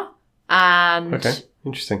her now. And okay,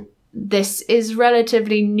 interesting. This is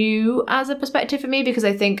relatively new as a perspective for me because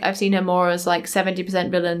I think I've seen her more as like 70%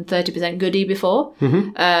 villain, 30% goodie before.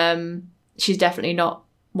 She's definitely not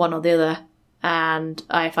one or the other. And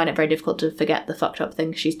I find it very difficult to forget the fucked up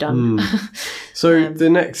things she's done. So the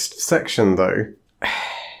next section, though...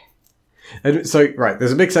 there's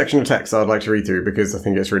a big section of text I'd like to read through because I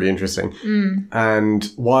think it's really interesting. And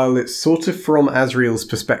while it's sort of from Asriel's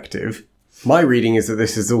perspective, my reading is that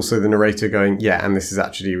this is also the narrator going, and this is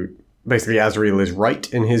actually... Basically, Asriel is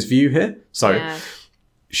right in his view here. So,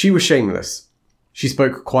 she was shameless. She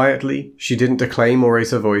spoke quietly, she didn't declaim or raise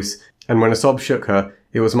her voice, and when a sob shook her,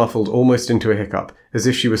 it was muffled almost into a hiccup, as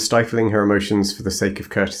if she was stifling her emotions for the sake of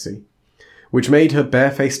courtesy. Which made her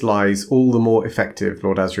barefaced lies all the more effective,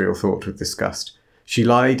 Lord Asriel thought with disgust. She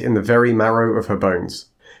lied in the very marrow of her bones.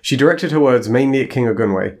 She directed her words mainly at King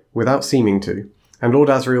Ogunwe, without seeming to, and Lord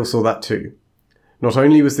Asriel saw that too. Not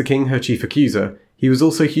only was the king her chief accuser, he was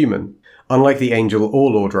also human, unlike the angel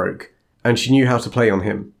or Lord Roke, and she knew how to play on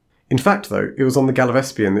him. In fact, though, it was on the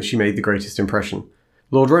Galavespian that she made the greatest impression.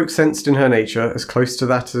 Lord Roke sensed in her nature as close to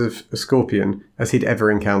that of a scorpion as he'd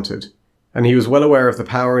ever encountered, and he was well aware of the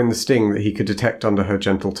power in the sting that he could detect under her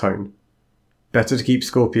gentle tone. Better to keep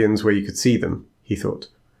scorpions where you could see them, he thought.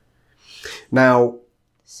 Now...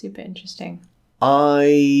 Super interesting.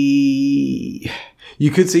 You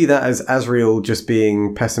could see that as Asriel just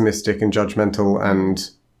being pessimistic and judgmental and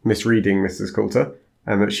misreading Mrs. Coulter,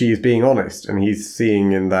 and that she is being honest, and he's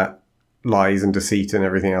seeing in that lies and deceit and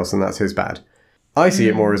everything else, and that's his bad. I see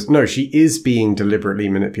it more as, no, she is being deliberately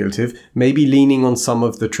manipulative, maybe leaning on some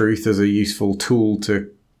of the truth as a useful tool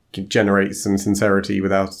to generate some sincerity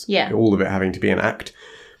without all of it having to be an act.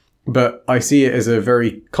 But I see it as a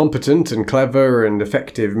very competent and clever and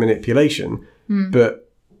effective manipulation. But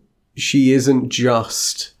she isn't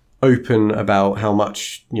just open about how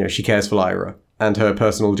much, she cares for Lyra and her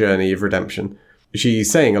personal journey of redemption. She's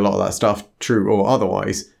saying a lot of that stuff, true or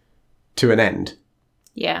otherwise, to an end.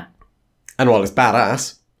 Yeah. And while it's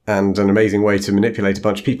badass and an amazing way to manipulate a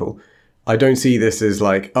bunch of people, I don't see this as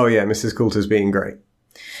like, oh yeah, Mrs. Coulter's being great.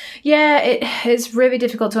 Yeah, it's really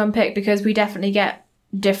difficult to unpick because we definitely get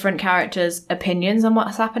different characters' opinions on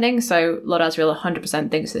what's happening. So Lord Asriel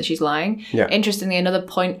 100% thinks that she's lying. Yeah. Interestingly, another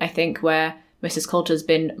point I think where Mrs. Coulter's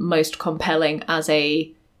been most compelling as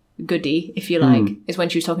a goodie, if you like, is when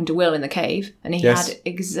she was talking to Will in the cave, and he had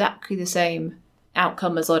exactly the same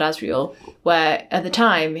outcome as Lord Asriel, where at the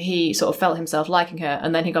time he sort of felt himself liking her,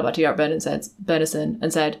 and then he got back to Yorick Bernison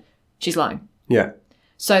and said, she's lying. Yeah.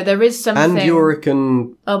 So there is something... And Yorick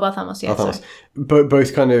and... Oh, Barthamos, yeah, sorry.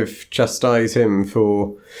 Both kind of chastise him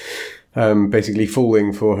for basically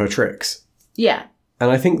falling for her tricks. Yeah.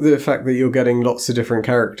 And I think the fact that you're getting lots of different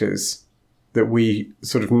characters that we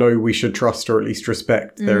sort of know we should trust or at least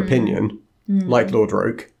respect their opinion, like Lord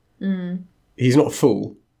Roke, he's not a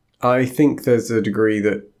fool. I think there's a degree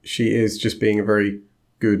that she is just being a very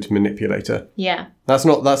good manipulator. Yeah. That's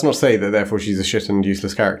not to say that therefore she's a shit and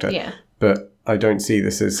useless character. Yeah. But I don't see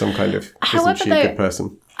this as some kind of, isn't she a good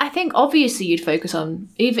person? I think obviously you'd focus on,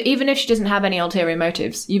 even if she doesn't have any ulterior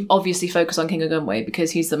motives, you obviously focus on King of Gunway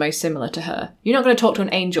because he's the most similar to her. You're not going to talk to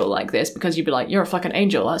an angel like this because you'd be like, you're a fucking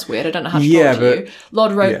angel, that's weird, I don't know how to talk to you.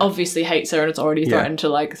 Lord Roke obviously hates her and has already threatened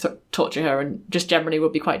to torture her, and just generally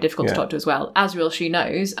would be quite difficult to talk to as well. Asriel she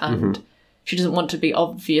knows, and she doesn't want to be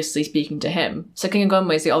obviously speaking to him. So King of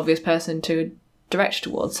Gunway is the obvious person to direct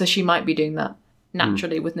towards, so she might be doing that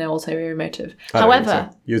naturally with no ulterior motive. However,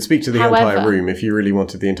 so. You'd speak to the entire room if you really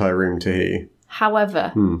wanted the entire room to hear you.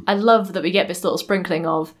 However, I love that we get this little sprinkling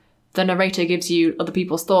of the narrator gives you other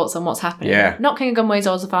people's thoughts on what's happening. Yeah. Not King of Gunway's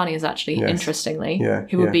or Zephania's actually, interestingly,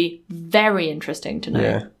 who would be very interesting to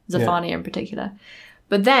know, Zephania in particular.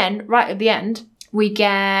 But then, right at the end, we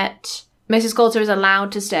get Mrs. Coulter is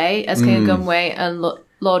allowed to stay as King of Gunway, and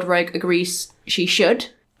Lord Roke agrees she should.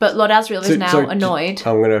 But Lord Asriel is now annoyed.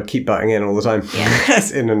 I'm going to keep butting in all the time. Yeah.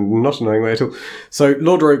 In a not annoying way at all. So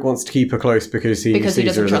Lord Roke wants to keep her close because he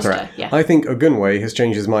sees her as a threat. Her, yeah. I think Ogunwe has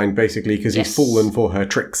changed his mind basically because he's fallen for her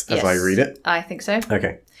tricks, as I read it. I think so.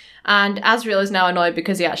 Okay. And Asriel is now annoyed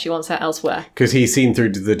because he actually wants her elsewhere. Because he's seen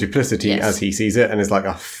through the duplicity as he sees it and is like,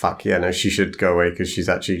 oh, fuck, yeah, no, she should go away because she's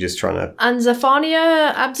actually just trying to... And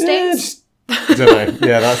Zephania abstains? I don't know.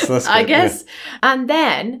 Yeah, that's good. I guess. Yeah. And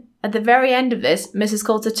then... at the very end of this, Mrs.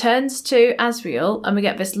 Coulter turns to Asriel and we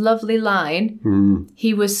get this lovely line.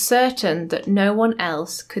 He was certain that no one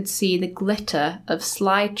else could see the glitter of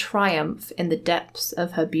sly triumph in the depths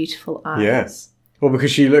of her beautiful eyes. Yes. Well,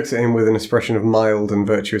 because she looks at him with an expression of mild and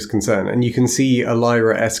virtuous concern. And you can see a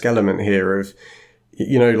Lyra-esque element here of,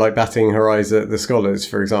 like batting her eyes at the scholars,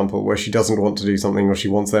 for example, where she doesn't want to do something or she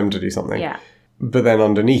wants them to do something. Yeah. But then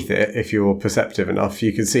underneath it, if you're perceptive enough,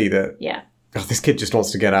 you can see that... yeah. Oh, this kid just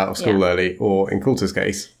wants to get out of school early, or in Coulter's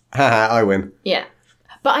case, haha, I win. Yeah.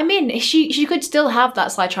 But I mean, she could still have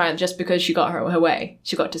that slight triumph just because she got her way.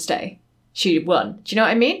 She got to stay. She won. Do you know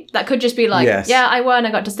what I mean? That could just be like, yeah, I won,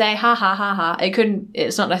 I got to stay, ha ha ha ha.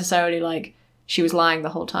 It's not necessarily like she was lying the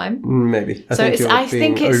whole time. Maybe. I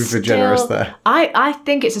think you're being over-generous there. I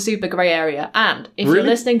think it's a super grey area. And if you're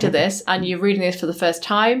listening to this and you're reading this for the first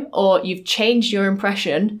time, or you've changed your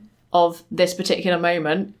impression of this particular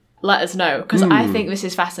moment, let us know, because I think this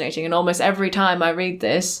is fascinating, and almost every time I read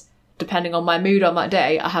this, depending on my mood on that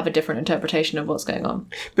day, I have a different interpretation of what's going on.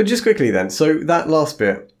 But just quickly then, so that last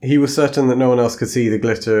bit, he was certain that no one else could see the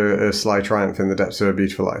glitter of sly triumph in the depths of her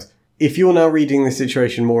beautiful eyes. If you're now reading this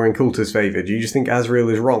situation more in Coulter's favour, do you just think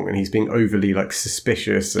Asriel is wrong and he's being overly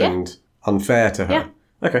suspicious and unfair to her? Yeah.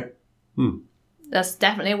 Okay. That's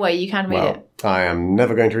definitely a way you can read it. I am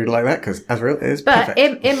never going to read it like that, because Asriel is perfect.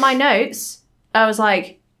 But in my notes, I was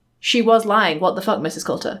like, she was lying. What the fuck, Mrs.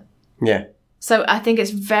 Coulter? Yeah. So I think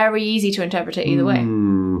it's very easy to interpret it either way.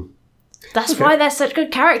 That's why they're such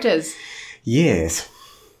good characters. Yes.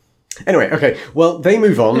 Anyway, okay. Well, they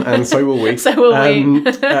move on, and so will we. So will we.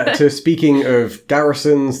 To speaking of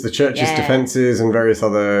garrisons, the church's defences, and various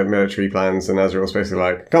other military plans, and Azrael's basically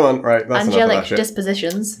like, come on, right, that's enough of that angelic shit.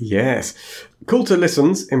 dispositions. Yes. Coulter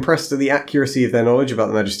listens, impressed at the accuracy of their knowledge about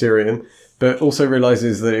the Magisterium, but also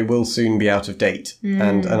realises that it will soon be out of date.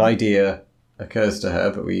 And an idea occurs to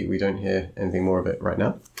her, but we don't hear anything more of it right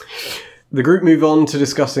now. The group move on to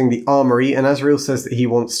discussing the armory, and Azrael says that he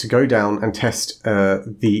wants to go down and test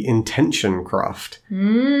the intention craft.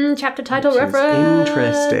 Chapter title reference.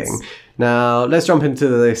 Interesting. Now, let's jump into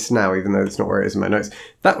this now, even though it's not where it is in my notes.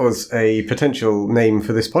 That was a potential name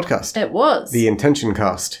for this podcast. It was. The Intention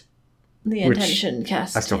Cast. The Intention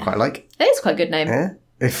Cast. I still quite like. It is quite a good name. Yeah,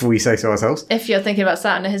 if we say so ourselves. If you're thinking about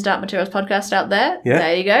starting a His Dark Materials podcast out there, Yeah.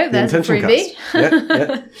 there you go. The There's a Intention freebie.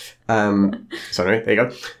 Cast. Yeah. So anyway, there you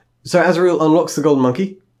go. So Azrael unlocks the golden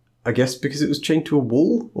monkey, I guess because it was chained to a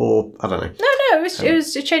wall, or I don't know. No, it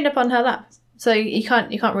was chained up on her lap, so you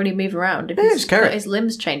can't really move around if he's just carry got it. his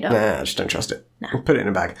limbs chained up. Nah, I just don't trust it. Put it in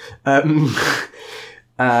a bag.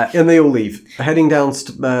 And they all leave, heading down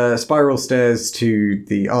spiral stairs to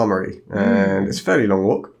the armory, and it's a fairly long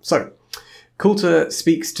walk. So Coulter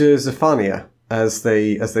speaks to Zephania as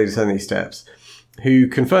they descend these steps, who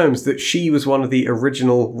confirms that she was one of the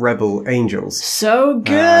original rebel angels. So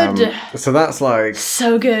good. So that's like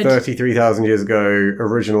So good. 33,000 years ago,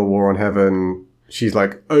 original War on Heaven. She's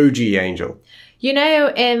like OG angel. You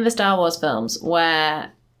know, in the Star Wars films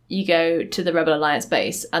where you go to the Rebel Alliance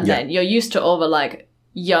base and then you're used to all the like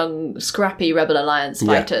young, scrappy Rebel Alliance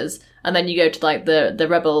fighters, and then you go to like the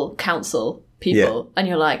Rebel Council people, and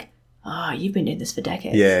you're like, oh, you've been doing this for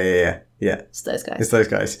decades. Yeah. It's those guys. It's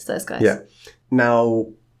those guys. Yeah. Now,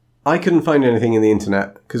 I couldn't find anything in the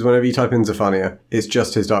internet, because whenever you type in Zephania, it's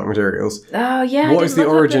just His Dark Materials. Oh, yeah. What is the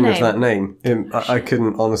origin of that name? I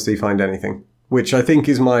couldn't honestly find anything, which I think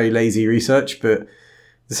is my lazy research, but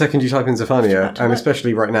the second you type in Zephania, and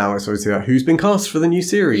especially right now, it's obviously like, who's been cast for the new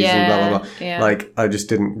series, and blah, blah, blah. Yeah. Like, I just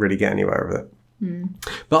didn't really get anywhere with it.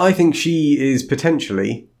 But I think she is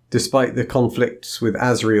potentially, despite the conflicts with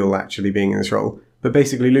Azrael actually being in this role, but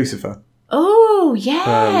basically Lucifer. Oh,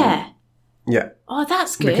 yeah. Yeah. Oh,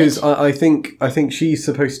 that's good. Because I think she's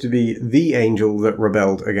supposed to be the angel that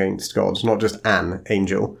rebelled against God, not just an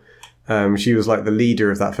angel. She was like the leader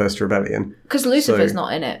of that first rebellion. Because Lucifer's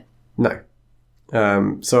not in it. No.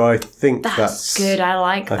 So I think that's good. I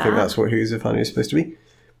like that. I think that's what Zephania is supposed to be.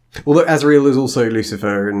 Although Azrael is also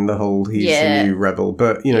Lucifer in the whole he's the new rebel.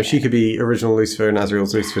 But, you know, she could be original Lucifer and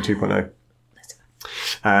Azrael's Lucifer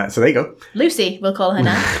 2.0. So there you go. Lucy, we'll call her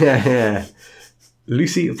now. Yeah.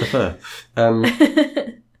 Lucy of the Fur.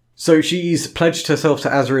 So she's pledged herself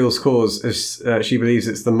to Azrael's cause as she believes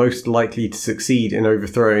it's the most likely to succeed in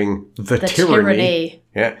overthrowing the tyranny.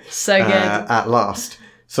 Yeah. So good. At last.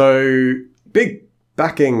 So big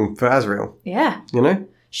backing for Azrael. Yeah. You know?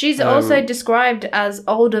 She's also described as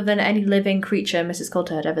older than any living creature Mrs.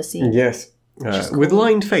 Coulter had ever seen. Yes. Cool. With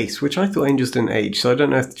lined face, which I thought angels didn't age, so I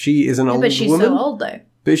don't know if she is an old woman. But she's so old, though.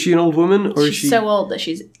 But is she an old woman? Or she's is she so old that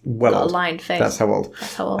she's got old. a lined face. That's how old.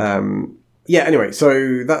 Yeah, anyway,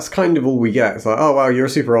 so that's kind of all we get. It's like, oh, wow, you're a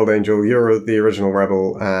super old angel, you're the original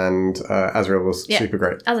rebel, and Azrael was super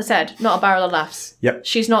great. As I said, not a barrel of laughs. Yep.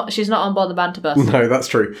 She's not on board the banter bus. No, that's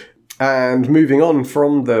true. And moving on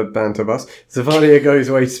from the banter bus, Zephania goes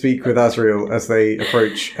away to speak with Azrael as they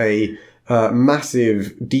approach a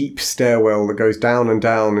massive, deep stairwell that goes down and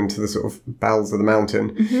down into the sort of bowels of the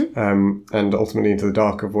mountain, and ultimately into the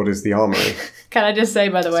dark of what is the armory. Can I just say,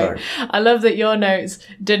 by the way, I love that your notes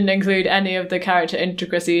didn't include any of the character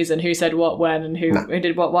intricacies and who said what when and who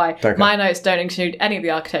did what why. My notes don't include any of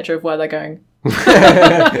the architecture of where they're going.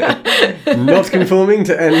 Not conforming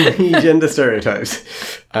to any gender stereotypes.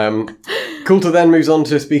 Coulter then moves on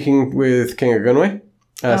to speaking with King Ogunwe,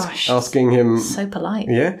 asking him so polite.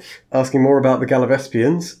 Yeah, asking more about the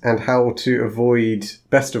Galavespians and how to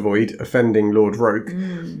best avoid offending Lord Roke.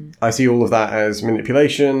 I see all of that as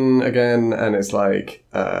manipulation again, and it's like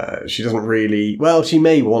she doesn't really. Well, she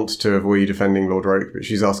may want to avoid offending Lord Roke, but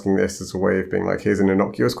she's asking this as a way of being like, here's an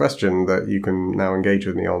innocuous question that you can now engage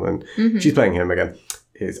with me on, and she's playing him again.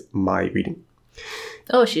 Is my reading.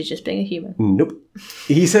 Oh, she's just being a human. Nope.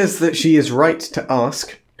 He says that she is right to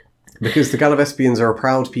ask because the Galavespians are a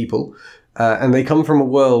proud people and they come from a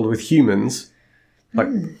world with humans, like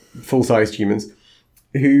full-sized humans,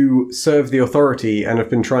 who serve the authority and have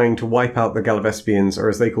been trying to wipe out the Galavespians, or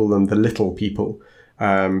as they call them, the little people,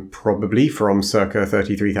 probably from circa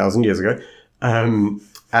 33,000 years ago.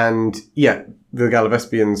 And yeah, the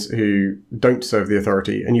Galavespians who don't serve the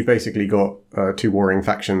authority, and you've basically got two warring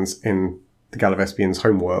factions in the Galavespians'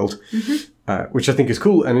 homeworld, which I think is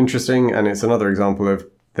cool and interesting, and it's another example of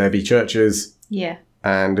there be churches,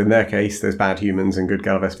 and in their case, there's bad humans and good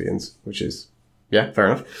Galavespians, which is, yeah, fair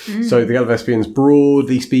enough. So the Galavespians,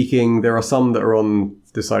 broadly speaking, there are some that are on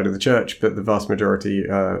the side of the church, but the vast majority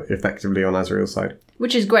are effectively on Azrael's side.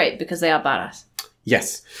 Which is great, because they are badass.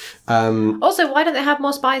 Yes. Also, why don't they have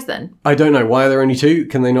more spies then? I don't know. Why are there only two?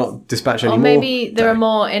 Can they not dispatch any more? Or maybe there are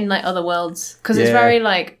more in like other worlds. Because it's very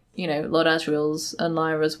like, you know, Lord Asriel's and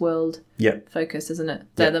Lyra's world focus, isn't it?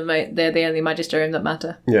 They're the only magisterium that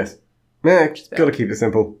matter. Yes. Yeah, got to keep it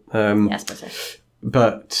simple. Yes, but so.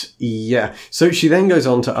 But yeah. So she then goes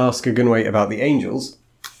on to ask Ogunwe about the angels.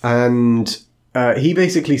 And he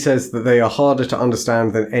basically says that they are harder to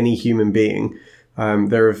understand than any human being.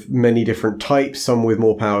 There are many different types, some with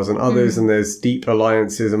more powers than others, and there's deep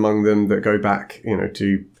alliances among them that go back, you know,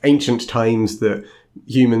 to ancient times that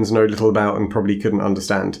humans know little about and probably couldn't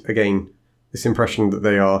understand. Again, this impression that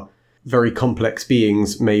they are very complex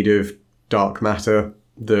beings made of dark matter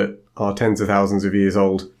that are tens of thousands of years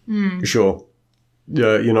old. Sure,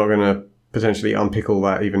 you're not going to potentially unpick all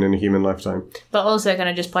that even in a human lifetime. But also, can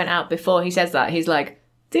I just point out, before he says that, he's like,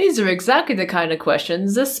 these are exactly the kind of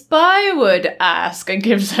questions a spy would ask, and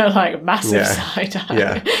gives her like massive side eye.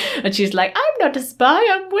 Yeah. And she's like, I'm not a spy,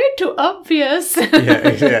 I'm way too obvious.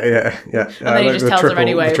 Yeah. And then he just tells her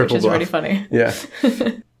anyway, which is really funny. Yeah.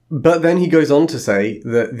 But then he goes on to say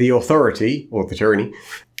that the authority, or the tyranny,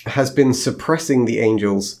 has been suppressing the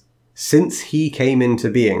angels since he came into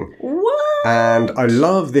being. What? And I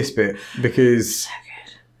love this bit because,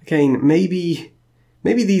 again, maybe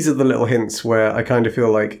these are the little hints where I kind of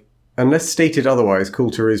feel like, unless stated otherwise,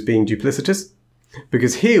 Coulter is being duplicitous.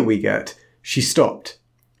 Because here we get, she stopped.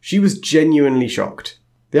 She was genuinely shocked.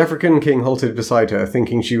 The African king halted beside her,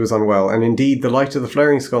 thinking she was unwell, and indeed the light of the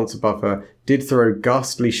flaring sconce above her did throw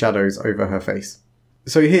ghastly shadows over her face.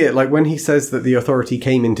 So here, like when he says that the authority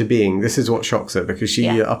came into being, this is what shocks her, because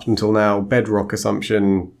she, up until now, bedrock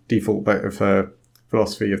assumption, default of her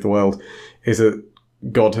philosophy of the world, is that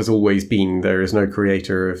God has always been. There is no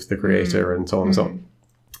creator of the creator, and so on and so on.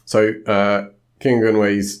 So King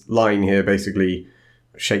Ogunwe's line here basically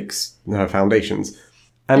shakes her foundations.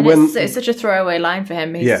 And when it's such a throwaway line for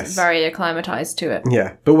him. He's very acclimatized to it.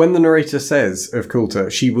 Yeah, but when the narrator says of Coulter,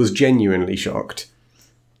 she was genuinely shocked,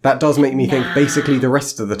 that does make me think basically the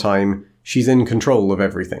rest of the time she's in control of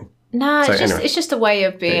everything. Nah, so it's just a way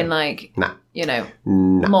of being like, you know,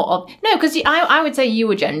 more... No, because I would say you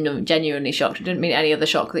were genuinely shocked. It didn't mean any other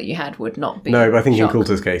shock that you had would not be. No, but I think in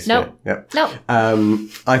Coulter's case, No.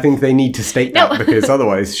 I think they need to state that, because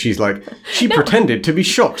otherwise she's like, she pretended to be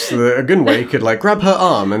shocked so that Ogunwe could like grab her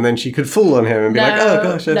arm and then she could fall on him and be like, oh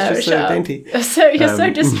gosh, that's just so dainty. So you're so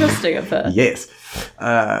distrusting of her. Yes.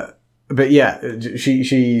 But yeah,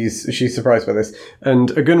 she's surprised by this. And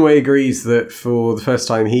Ogunwe agrees that for the first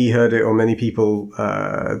time he heard it, or many people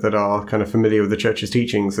that are kind of familiar with the church's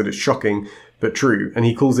teachings, that it's shocking but true. And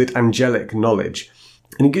he calls it angelic knowledge.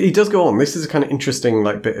 And he does go on. This is a kind of interesting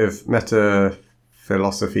like bit of meta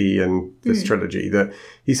philosophy in this trilogy, that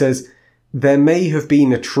he says, there may have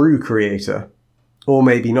been a true creator, or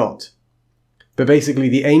maybe not. But basically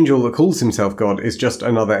the angel that calls himself God is just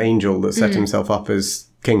another angel that set himself up as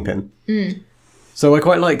Kingpin. So I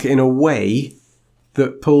quite like, in a way,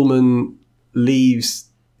 that Pullman leaves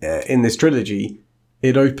in this trilogy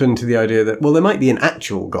it open to the idea that, well, there might be an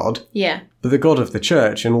actual God. Yeah. But the God of the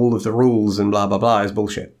church and all of the rules and blah, blah, blah is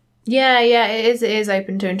bullshit. Yeah, it is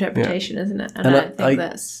open to interpretation, isn't it? And I think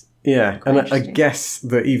that's... Yeah, and I guess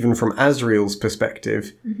that even from Azrael's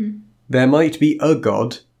perspective, there might be a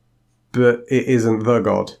God, but it isn't the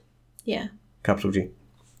God. Yeah. Capital G.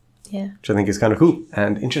 Yeah. Which I think is kind of cool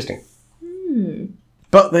and interesting.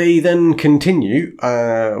 But they then continue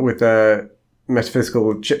with their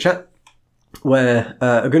metaphysical chit-chat, where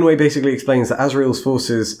Ogunwe basically explains that Azrael's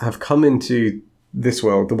forces have come into this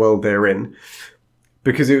world, the world they're in,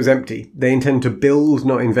 because it was empty. They intend to build,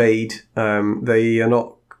 not invade. They are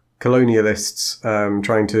not colonialists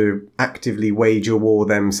trying to actively wage a war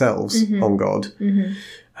themselves on God.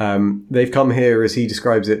 They've come here, as he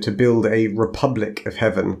describes it, to build a republic of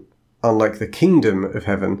heaven, unlike the kingdom of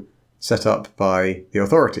heaven set up by the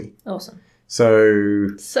authority. Awesome. So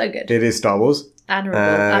good. It is Star Wars.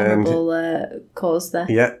 Admirable cause there.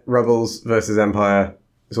 Yeah, Rebels versus Empire.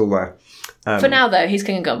 It's all there. For now, though, he's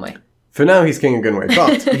King of Gunway. For now, he's King of Gunway.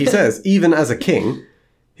 But he says, even as a king,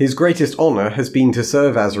 his greatest honour has been to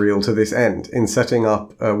serve Azrael to this end, in setting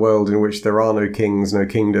up a world in which there are no kings, no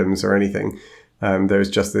kingdoms, or anything. There's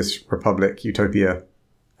just this republic utopia.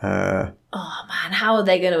 Oh man, how are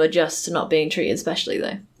they going to adjust to not being treated specially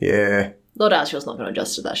though? Yeah. Lord Asriel's not going to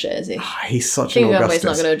adjust to that shit, is he? He's such an King Gunway's Augustus.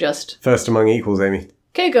 not going to adjust. First among equals, Amy.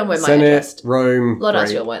 King Gunway might Senate, adjust. Rome. Lord great.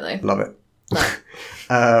 Asriel won't though. Love it.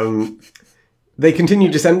 No. They continue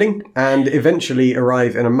descending and eventually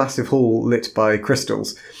arrive in a massive hall lit by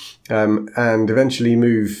crystals, and eventually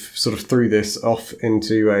move sort of through this off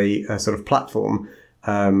into a sort of platform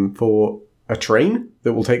for a train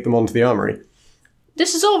that will take them onto the armory.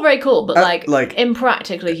 This is all very cool, but like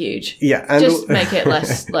impractically huge. Yeah, and just make it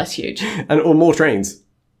less huge. Or more trains.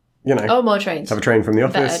 You know. Oh, more trains. Have a train from the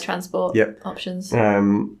office. Better transport options. I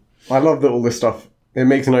love that all this stuff. It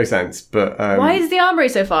makes no sense, but why is the armory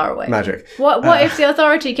so far away? Magic. What if the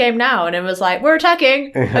authority came now and it was like, we're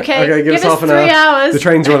attacking? Okay, give us half an 3 hour. hours. The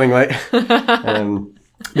train's running late.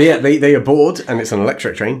 But yeah, they are bored, and it's an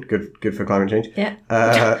electric train. Good for climate change. Yeah.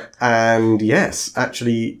 And yes,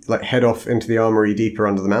 actually, like head off into the armory deeper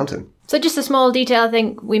under the mountain. So just a small detail, I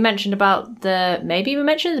think we mentioned about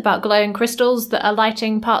glowing crystals that are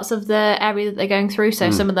lighting parts of the area that they're going through.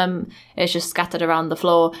 So some of them is just scattered around the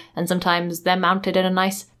floor, and sometimes they're mounted in a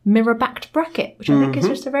nice mirror-backed bracket, which I think is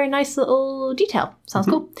just a very nice little detail. Sounds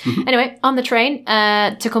cool. Anyway, on the train,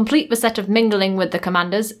 to complete the set of mingling with the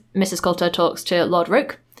commanders, Mrs. Coulter talks to Lord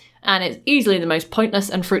Roke. And it's easily the most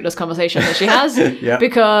pointless and fruitless conversation that she has,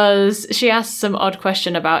 because she asks some odd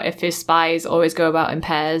question about if his spies always go about in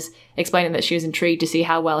pairs, explaining that she was intrigued to see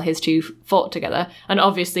how well his two fought together. And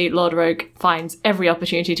obviously Lord Roke finds every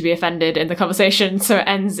opportunity to be offended in the conversation, so it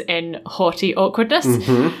ends in haughty awkwardness.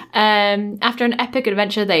 After an epic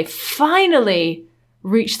adventure, they finally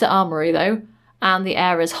reach the armory, though, and the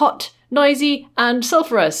air is hot, noisy, and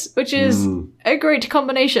sulphurous, which is a great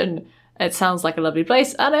combination. It sounds like a lovely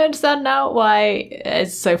place, and I understand now why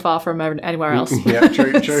it's so far from anywhere else. Yeah,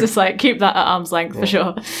 true. It's just like, keep that at arm's length for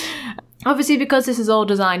sure. Obviously, because this is all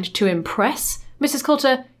designed to impress, Mrs.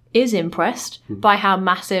 Coulter is impressed by how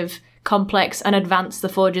massive, complex, and advanced the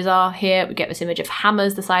forges are here. We get this image of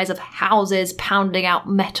hammers the size of houses pounding out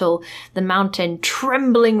metal, the mountain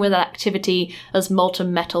trembling with activity as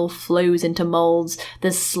molten metal flows into molds.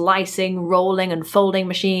 There's slicing, rolling, and folding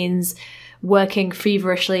machines working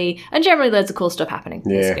feverishly, and generally loads of cool stuff happening,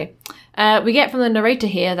 basically. We get from the narrator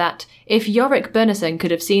here that if Yorick Bernison could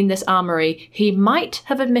have seen this armory, he might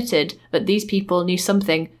have admitted that these people knew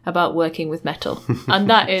something about working with metal. And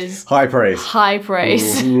that is... high praise. High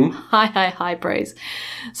praise. High praise.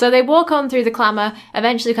 So they walk on through the clamour,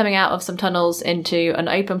 eventually coming out of some tunnels into an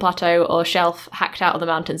open plateau or shelf hacked out of the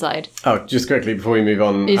mountainside. Oh, just quickly before we move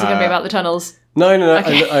on. Is it going to be about the tunnels? No.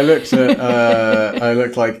 Okay. I looked at. I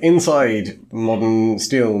looked like inside modern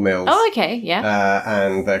steel mills. Oh, okay, yeah.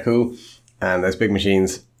 And they're cool. And there's big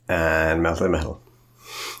machines and metal.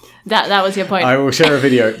 That was your point. I will share a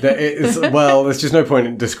video. There's just no point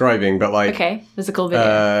in describing, but like. Okay, there's a cool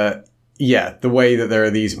video. Yeah, the way that there are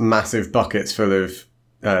these massive buckets full of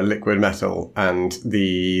liquid metal and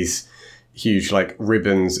these huge like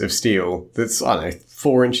ribbons of steel that's, I don't know,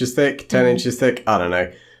 4 inches thick, 10 inches thick, I don't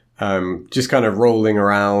know. Just kind of rolling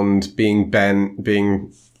around, being bent,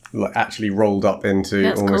 being like actually rolled up into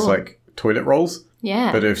That's almost cool. like toilet rolls.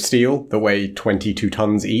 Yeah. But of steel that weigh 22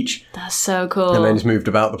 tons each. That's so cool. And then just moved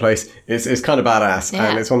about the place. It's kind of badass.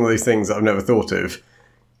 Yeah. And it's one of those things that I've never thought of.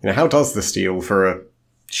 You know, how does the steel for a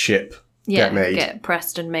ship get made? Get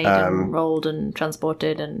pressed and made and rolled and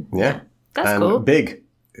transported and... Yeah. That's and cool. Big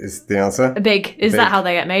is the answer. Big. Is that how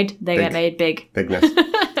they get made? They get made big. Bigness.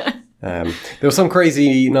 There was some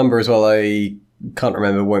crazy number as well, I can't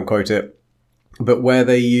remember, won't quote it, but where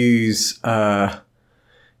they use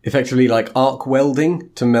effectively like arc welding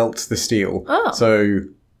to melt the steel. Oh. So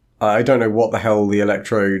I don't know what the hell the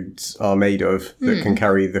electrodes are made of that can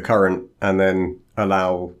carry the current and then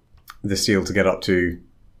allow the steel to get up to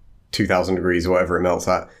 2,000 degrees or whatever it melts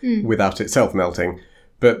at without itself melting.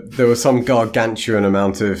 But there was some gargantuan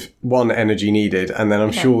amount of energy needed. And then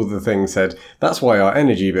I'm sure the thing said, that's why our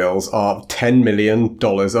energy bills are $10 million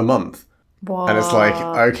a month. Wow. And it's like,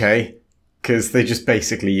 okay, because they just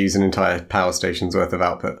basically use an entire power station's worth of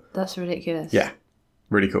output. That's ridiculous. Yeah,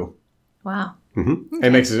 really cool. Wow. Mm-hmm. Okay.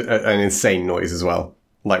 It makes an insane noise as well,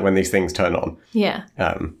 like when these things turn on. Yeah.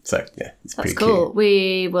 So, yeah, it's That's pretty cool. cute.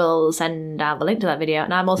 We will send out the link to that video,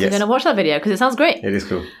 and I'm also going to watch that video because it sounds great. It is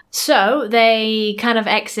cool. So they kind of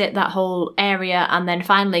exit that whole area and then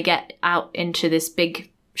finally get out into this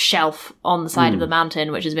big shelf on the side of the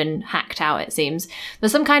mountain, which has been hacked out, it seems.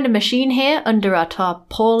 There's some kind of machine here under a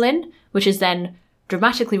tarpaulin, which is then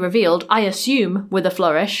dramatically revealed, I assume, with a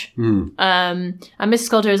flourish. And Mrs.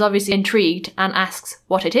 Coulter is obviously intrigued and asks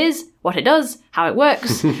what it is, what it does, how it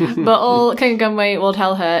works. But all King Gunway will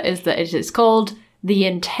tell her is that it is called the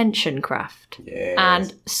Intention Craft. Yes.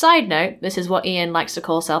 And side note, this is what Ian likes to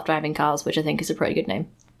call self-driving cars, which I think is a pretty good name.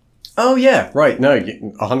 Oh, yeah, right. No,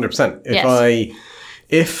 100%.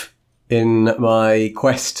 If in my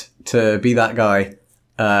quest to be that guy,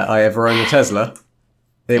 I ever own a Tesla,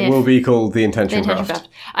 it will be called the Intention Craft.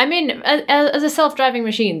 I mean, as a self-driving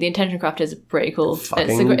machine, the Intention Craft is pretty cool. It's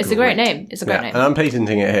a great name. It's a great name. And I'm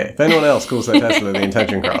patenting it here. If anyone else calls their Tesla the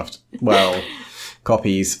Intention Craft, well,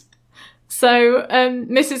 copies. So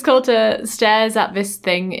Mrs. Coulter stares at this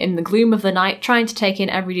thing in the gloom of the night, trying to take in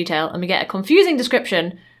every detail, and we get a confusing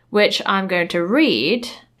description, which I'm going to read.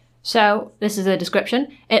 So, this is a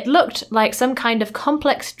description. It looked like some kind of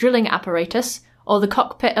complex drilling apparatus, or the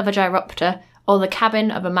cockpit of a gyropter, or the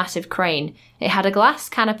cabin of a massive crane. It had a glass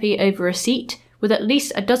canopy over a seat, with at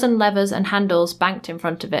least a dozen levers and handles banked in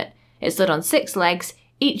front of it. It stood on 6 legs,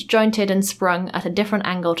 each jointed and sprung at a different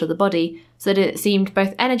angle to the body, so that it seemed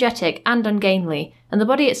both energetic and ungainly, and the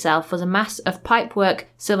body itself was a mass of pipework,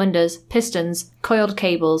 cylinders, pistons, coiled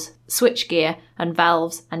cables, switchgear, and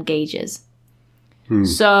valves and gauges.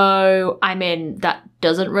 So, I mean, that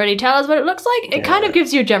doesn't really tell us what it looks like. It kind of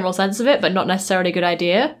gives you a general sense of it, but not necessarily a good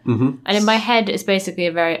idea. And in my head, it's basically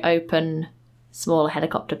a very open, small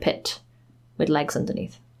helicopter pit with legs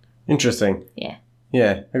underneath. Interesting. Yeah.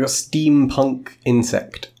 Yeah, I got steampunk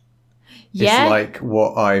insect. Yeah. It's like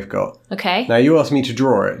what I've got. Okay. Now, you asked me to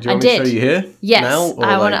draw it. Do you want me to show you here? Yes. Now,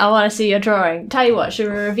 I want to see your drawing. Tell you what, should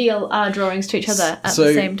we reveal our drawings to each other at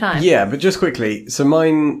the same time? Yeah, but just quickly. So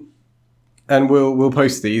mine... And we'll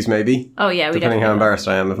post these, maybe. Oh, yeah, we depending how embarrassed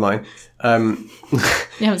I am of mine. You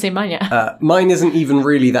haven't seen mine yet. Mine isn't even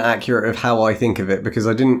really that accurate of how I think of it, because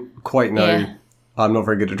I didn't quite know, I'm not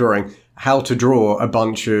very good at drawing, how to draw a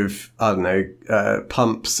bunch of, I don't know,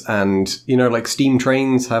 pumps and, you know, like steam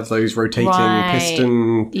trains have those rotating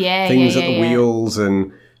piston things at the wheels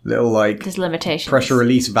and little, like, there's limitations. Pressure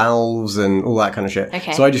release valves and all that kind of shit.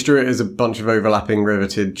 Okay. So I just drew it as a bunch of overlapping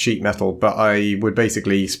riveted sheet metal, but I would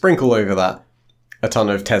basically sprinkle over that a ton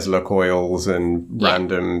of Tesla coils and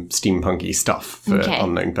random steampunky stuff for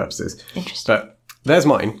unknown purposes. Interesting. But there's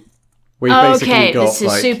mine. We've basically got, this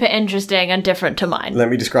is super interesting and different to mine. Let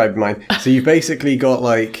me describe mine. So you've basically got,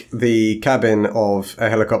 like, the cabin of a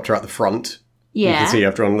helicopter at the front. Yeah. You can see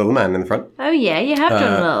I've drawn a little man in the front. Oh, yeah, you have drawn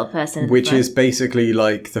a little person in the which front. is basically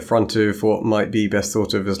like the front of what might be best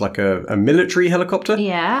thought of as like a military helicopter.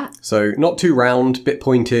 Yeah. So not too round, bit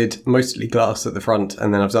pointed, mostly glass at the front,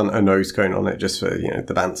 and then I've done a nose cone on it just for, you know,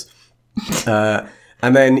 the bands.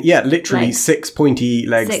 And then, literally 6 pointy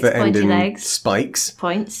legs that end in spikes.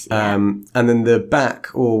 Points, yeah. And then the back,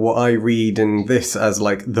 or what I read in this as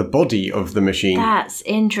like the body of the machine. That's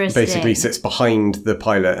interesting. Basically sits behind the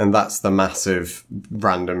pilot, and that's the massive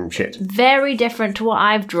random shit. Very different to what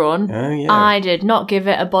I've drawn. Oh, yeah. I did not give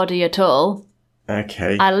it a body at all.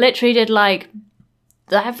 Okay. I literally did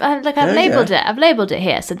I've labelled it. I've labelled it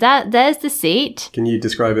here. So there's the seat. Can you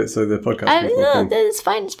describe it so the podcast people can... It's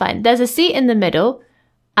fine. There's a seat in the middle,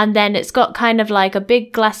 and then it's got kind of like a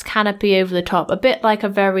big glass canopy over the top, a bit like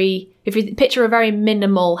if you picture a very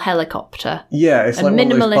minimal helicopter. Yeah, it's like minimalist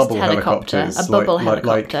one of those bubble helicopter, helicopters. a bubble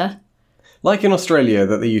helicopter. Like in Australia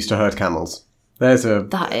that they used to herd camels. There's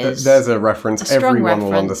a reference everyone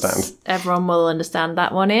will understand. Everyone will understand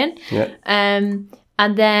that one, Ian. Yeah.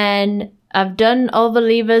 And then I've done all the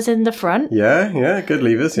levers in the front. Yeah, good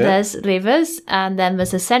levers, yeah. There's levers, and then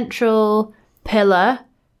there's a central pillar,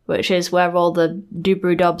 which is where all the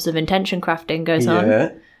doobry-dobs of intention crafting goes on.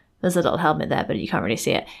 There's a little helmet there, but you can't really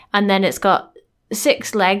see it. And then it's got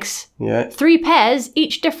 6 legs. Yeah. 3 pairs,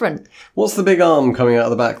 each different. What's the big arm coming out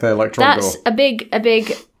of the back there, like Trogdor? That's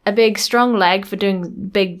a big strong leg for doing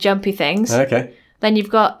big jumpy things. Okay. Then you've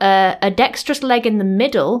got a dexterous leg in the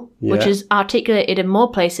middle, which is articulated in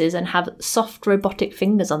more places and have soft robotic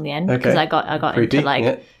fingers on the end. Because I got Pretty,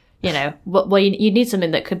 into you know, well, you need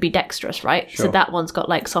something that could be dexterous, right? Sure. So that one's got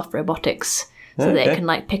like soft robotics, so that it can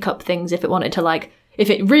like pick up things if it wanted to, like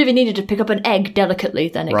if it really needed to pick up an egg delicately,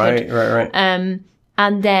 then it could. Right.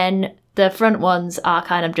 And then the front ones are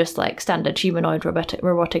kind of just like standard humanoid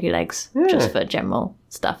robotic legs, just for general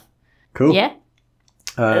stuff. Cool. Yeah.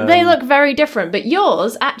 They look very different, but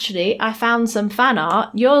yours, actually, I found some fan art.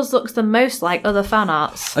 Yours looks the most like other fan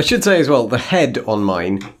arts. I should say as well, the head on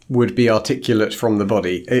mine would be articulate from the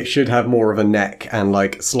body. It should have more of a neck and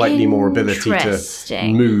like slightly more ability to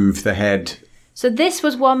move the head. So this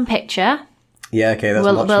was one picture. Yeah, okay, that's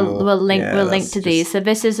much more. We'll link to these. So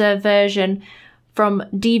this is a version from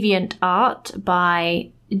Deviant Art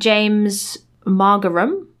by James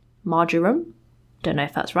Marjoram. Don't know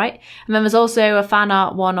if that's right. And then there's also a fan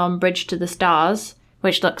art one on Bridge to the Stars,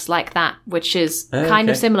 which looks like that, which is kind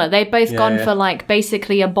of similar. They've both gone for like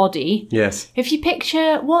basically a body. Yes. If you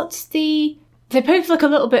picture, they both look a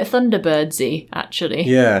little bit Thunderbirdsy, actually.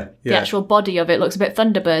 Yeah. The actual body of it looks a bit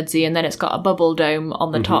Thunderbirdsy, and then it's got a bubble dome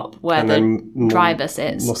on the top where the driver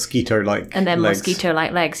sits. Mosquito-like And then legs.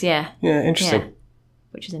 mosquito-like legs, yeah. Yeah, interesting. Yeah.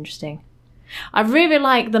 Which is interesting. I really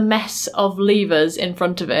like the mess of levers in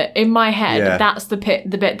front of it. In my head, that's the bit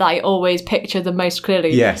that I always picture the most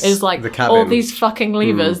clearly. Yes, is like the cabin. all these fucking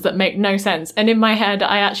levers that make no sense. And in my head,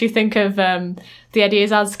 I actually think of the Eddie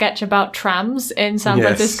Izzard sketch about trams in San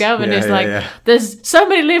Francisco, and it's like, there's so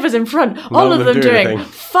many levers in front, all of them doing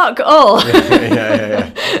fuck all.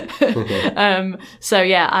 So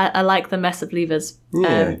yeah, I like the mess of levers.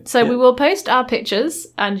 We will post our pictures,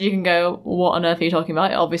 and you can go, what on earth are you talking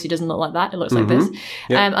about? It obviously doesn't look like that. It looks like this.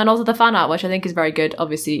 And also the fan art, which I think is very good.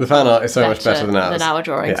 Obviously, the fan art is so much better than ours. Than our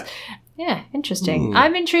drawings. Yeah, interesting.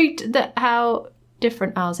 I'm intrigued that how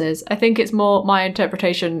different ours is. I think it's more my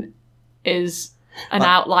interpretation is an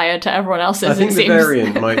outlier to everyone else's. I think it the seems.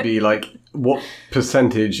 variant might be like, what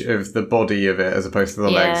percentage of the body of it, as opposed to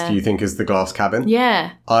the legs, do you think is the glass cabin?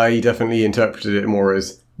 Yeah. I definitely interpreted it more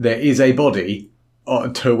as there is a body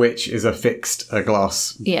to which is affixed a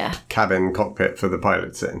glass cabin cockpit for the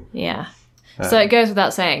pilots in. Yeah. So it goes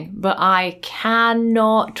without saying, but I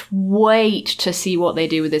cannot wait to see what they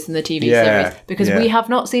do with this in the TV series, because we have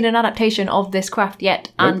not seen an adaptation of this craft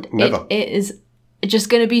yet, and it is just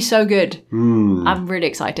going to be so good. I'm really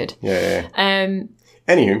excited.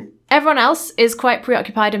 Anywho. Everyone else is quite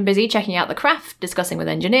preoccupied and busy checking out the craft, discussing with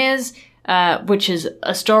engineers, which is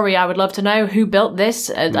a story I would love to know. Who built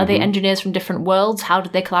this? Are they engineers from different worlds? How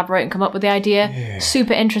did they collaborate and come up with the idea?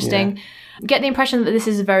 Super interesting. Get the impression that this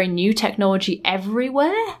is a very new technology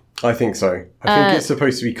everywhere. I think so. I think it's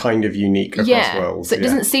supposed to be kind of unique across worlds. So it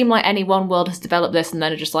doesn't seem like any one world has developed this and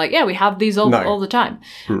then are just like, we have these all the time.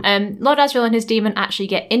 Lord Asriel and his demon actually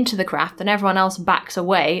get into the craft, and everyone else backs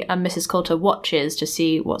away, and Mrs. Coulter watches to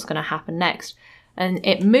see what's going to happen next. And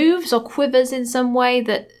it moves or quivers in some way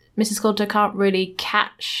that Mrs. Coulter can't really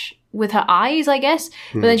catch with her eyes, I guess.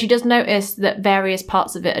 But then she does notice that various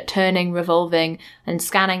parts of it are turning, revolving, and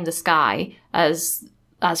scanning the sky as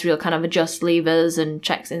Asriel kind of adjusts levers and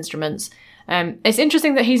checks instruments. It's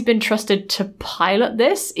interesting that he's been trusted to pilot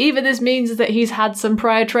this. Either this means that he's had some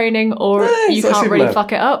prior training, or you can't really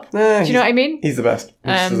fuck it up. Do you know what I mean? He's the best. He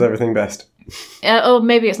just does everything best. Or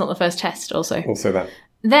maybe it's not the first test also. Also that.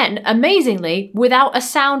 Then, amazingly, without a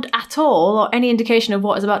sound at all or any indication of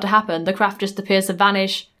what is about to happen, the craft just appears to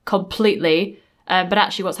vanish completely. But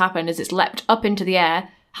actually what's happened is it's leapt up into the air,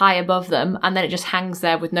 high above them, and then it just hangs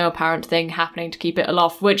there with no apparent thing happening to keep it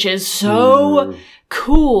aloft, which is so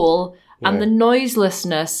cool. And the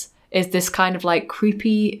noiselessness is this kind of like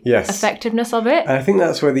creepy effectiveness of it. And I think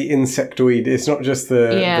that's where the insectoid, it's not just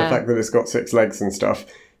the fact that it's got 6 legs and stuff.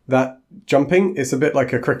 That jumping is a bit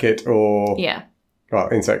like a cricket or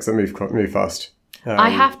insects that move fast. I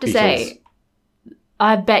have to say,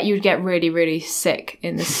 I bet you'd get really, really sick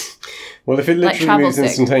in this. Well, if it literally moves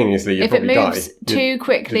instantaneously, you'd probably die. If it moves too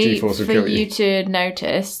quickly for you to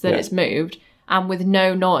notice that it's moved, and with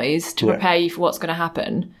no noise to prepare you for what's going to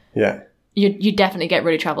happen, you definitely get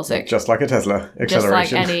really travel sick. Just like a Tesla acceleration.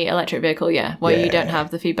 Just like any electric vehicle, where you don't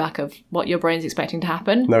have the feedback of what your brain's expecting to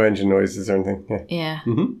happen. No engine noises or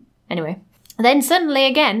anything. Anyway. Then suddenly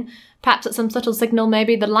again, perhaps at some subtle signal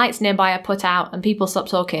maybe, the lights nearby are put out and people stop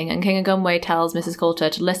talking, and King of Gunway tells Mrs.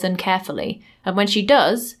 Coulter to listen carefully. And when she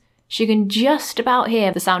does, she can just about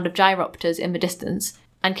hear the sound of gyropters in the distance.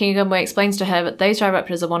 And King of Gunway explains to her that those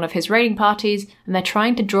gyropters are one of his raiding parties, and they're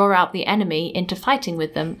trying to draw out the enemy into fighting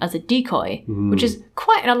with them as a decoy, which is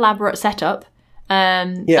quite an elaborate setup.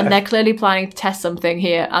 And they're clearly planning to test something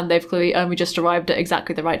here, and they've clearly only just arrived at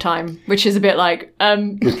exactly the right time, which is a bit like...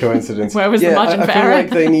 good coincidence. Where was the margin for error? I feel like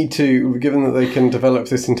they need to, given that they can develop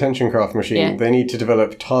this intention craft machine, they need to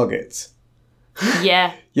develop targets.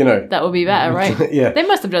 Yeah. That would be better, right? They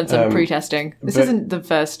must have done some pre-testing. This isn't the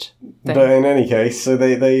first thing. But in any case, so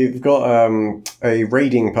they've got a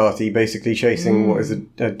raiding party basically chasing what is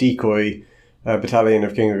a decoy battalion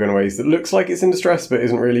of King of Gunways that looks like it's in distress, but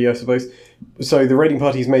isn't really, I suppose. So the raiding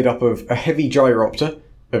party is made up of a heavy gyropter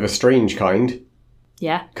of a strange kind.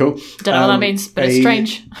 Yeah. Cool. Don't know what that means, but it's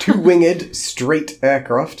strange. 2-winged straight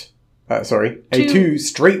aircraft. Two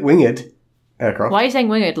straight-winged aircraft. Why are you saying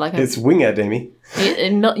winged? It's winged, Amy.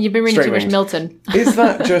 You've been reading too much Milton. Is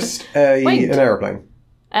that just an aeroplane?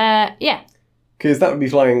 Yeah. Because that would be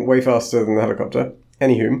flying way faster than the helicopter.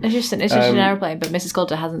 Anywho. It's just an aeroplane, but Mrs.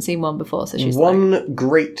 Coulter hasn't seen one before, so she's one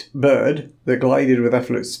great bird that glided with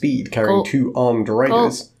effortless speed, carrying 2 armed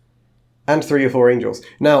riders and 3 or 4 angels.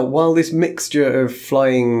 Now, while this mixture of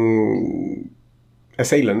flying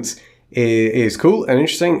assailants is cool and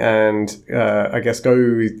interesting, and I guess go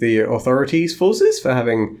with the authorities' forces for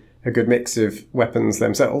having a good mix of weapons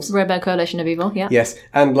themselves. Rainbow Coalition of Evil, yeah. Yes,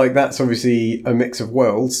 and that's obviously a mix of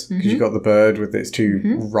worlds, because you've got the bird with its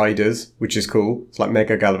 2 riders, which is cool. It's like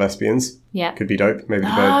mega Galavespians. Yeah. Could be dope. Maybe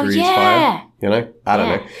the bird breathes fire. You know? I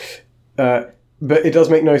don't know. But it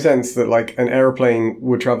does make no sense that, an aeroplane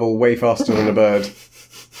would travel way faster than a bird.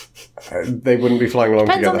 They wouldn't be flying along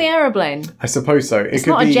Depends together. on the aeroplane. I suppose so. It's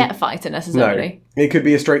not a jet fighter, necessarily. No. It could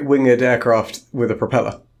be a straight winged aircraft with a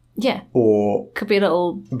propeller. Yeah. Or could be a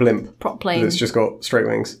little blimp prop plane that's just got straight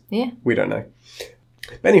wings. Yeah. We don't know.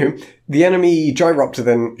 But anywho, the enemy Gyropter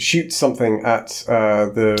then shoots something at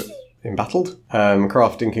the embattled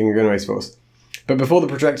craft in King Gunway's force. But before the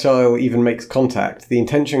projectile even makes contact, the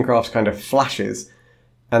intention craft kind of flashes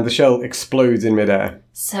and the shell explodes in midair.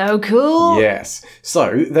 So cool! Yes.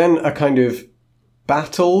 So then a kind of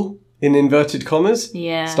battle, in inverted commas,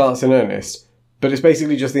 starts in earnest. But it's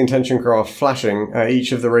basically just the intention craft flashing at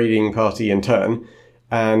each of the raiding party in turn,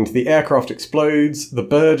 and the aircraft explodes, the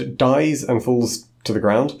bird dies and falls to the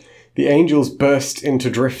ground, the angels burst into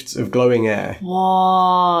drifts of glowing air.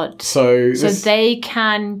 What? So they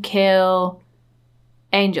can kill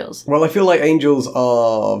angels? Well, I feel like angels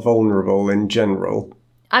are vulnerable in general.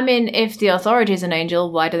 I mean, if the authority is an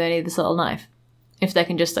angel, why do they need this little knife? If they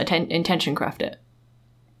can just intention craft it.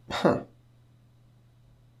 Huh.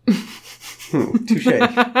 Touche.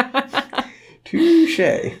 Touche.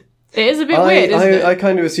 It is a bit weird, isn't it? I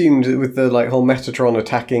kind of assumed with the whole Metatron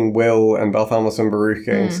attacking Will and Balthamos and Baruch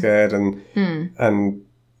getting scared and when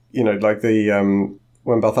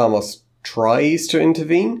Balthamos tries to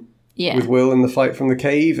intervene with Will in the fight from the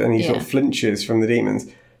cave and he sort of flinches from the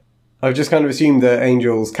demons. I've just kind of assumed that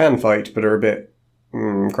angels can fight but are a bit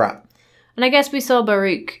crap. And I guess we saw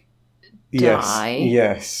Baruch die.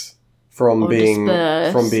 Yes. From being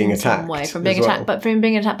attacked. From being attacked, but from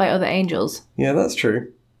being attacked by other angels. Yeah, that's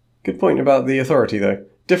true. Good point about the authority, though.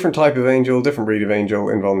 Different type of angel, different breed of angel,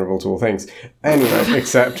 invulnerable to all things. Anyway,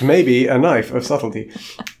 except maybe a knife of subtlety.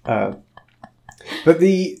 But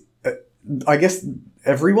I guess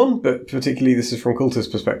everyone, but particularly this is from Coulter's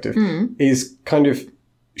perspective, is kind of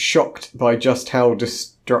shocked by just how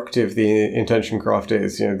destructive the intention craft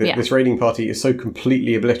is. This raiding party is so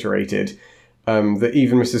completely obliterated that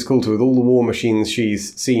even Mrs. Coulter, with all the war machines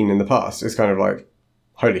she's seen in the past, is kind of like,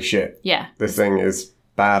 holy shit. Yeah. This thing is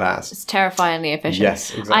badass. It's terrifyingly efficient.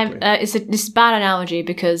 Yes, exactly. It's a bad analogy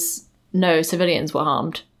because no civilians were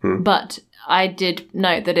harmed. But I did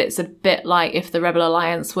note that it's a bit like if the Rebel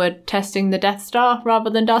Alliance were testing the Death Star rather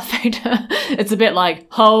than Darth Vader. It's a bit like,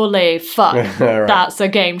 holy fuck, right. That's a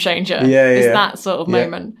game changer. It's that sort of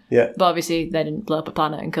moment. Yeah. But obviously they didn't blow up a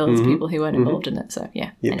planet and kill lots of people who weren't involved in it. So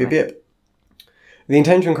yeah. Yep. The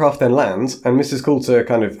intention craft then lands, and Mrs. Coulter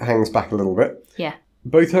kind of hangs back a little bit. Yeah.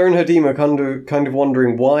 Both her and her Dima kind of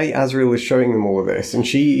wondering why Azrael is showing them all of this, and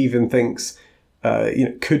she even thinks,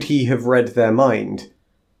 could he have read their mind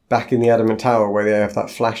back in the Adamant Tower, where they have that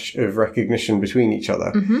flash of recognition between each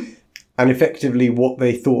other, and effectively what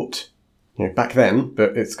they thought, back then,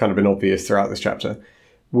 but it's kind of been obvious throughout this chapter,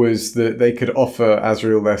 was that they could offer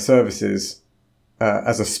Azrael their services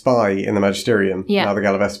as a spy in the Magisterium. Yeah. Now the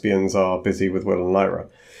Galavespians are busy with Will and Lyra.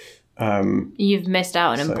 You've missed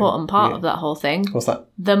out an important part of that whole thing. What's that?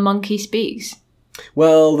 The monkey speaks.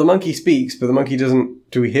 Well, the monkey speaks, but the monkey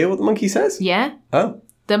doesn't... Do we hear what the monkey says? Yeah. Oh.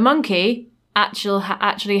 The monkey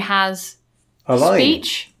actually has a line.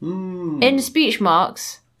 Speech in speech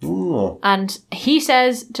marks. Ooh. And he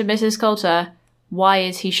says to Mrs. Coulter, why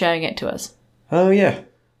is he showing it to us? Oh, yeah.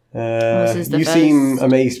 You seem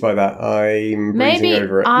amazed by that. I'm breezing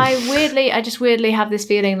over it. I just weirdly have this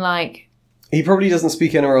feeling like... He probably doesn't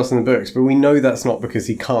speak anywhere else in the books, but we know that's not because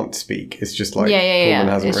he can't speak. It's just like Pullman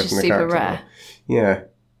hasn't written the character. Rare. Yeah.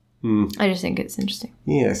 I just think it's interesting.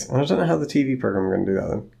 Yes, and I don't know how the TV program are going to do that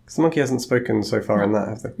then. Because the monkey hasn't spoken so far in that,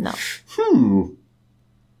 have they? No.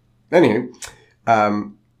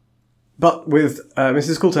 Anywho, but with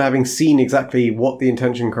Mrs. Coulter having seen exactly what the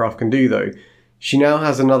intention craft can do, though, she now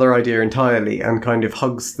has another idea entirely and kind of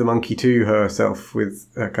hugs the monkey to herself with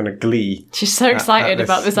kind of glee. She's so excited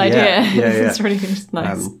about this idea. Yeah. It's really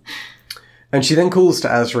nice. And she then calls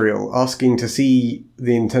to Azrael, asking to see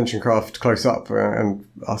the intention craft close up and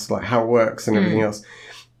ask how it works and everything else.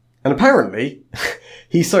 And apparently,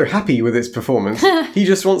 he's so happy with its performance, he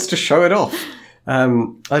just wants to show it off.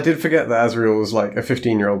 I did forget that Azriel was like a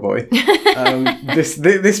 15-year-old boy.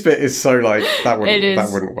 This bit is so like that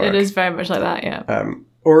wouldn't work. It is very much like that, yeah.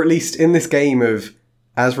 Or at least in this game of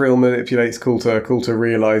Azriel manipulates Coulter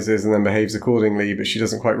realises and then behaves accordingly, but she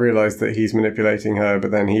doesn't quite realise that he's manipulating her,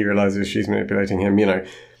 but then he realises she's manipulating him,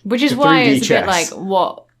 Which is why it's a bit like,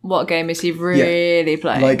 what game is he really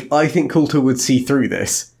playing? Like, I think Coulter would see through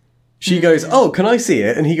this. She goes, "Oh, can I see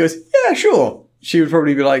it?" And he goes, "Yeah, sure." She would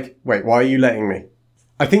probably be like, "Wait, why are you letting me?"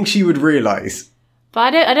 I think she would realise.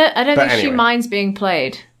 But I don't think she minds being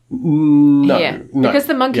played. No, here. Because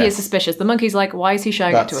the monkey is suspicious. The monkey's like, why is he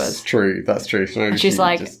showing it to us? That's true. So and she's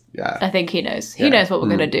like, I think he knows. He knows what we're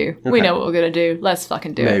going to do. Okay. We know what we're going to do. Let's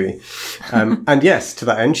fucking do it. Maybe. And yes, to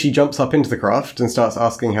that end, she jumps up into the craft and starts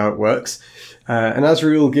asking how it works. And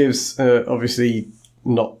Azriel gives, obviously,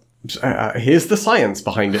 not... here's the science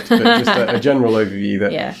behind it, but just a general overview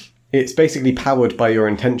that it's basically powered by your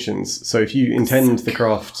intentions. So if you intend the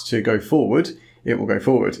craft to go forward... it will go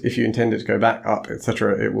forward. If you intend it to go back, up,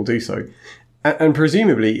 etc., it will do so. And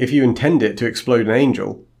presumably, if you intend it to explode an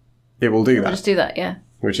angel, it will do that. Just do that, yeah.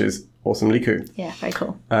 Which is awesomely cool. Yeah, very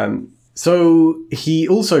cool. So he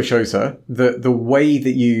also shows her that the way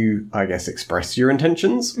that you, I guess, express your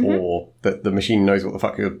intentions, or that the machine knows what the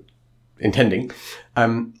fuck you're intending,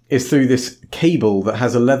 is through this cable that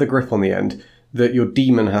has a leather grip on the end that your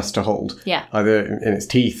demon has to hold. Yeah. Either in its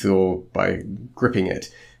teeth or by gripping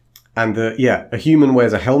it. And a human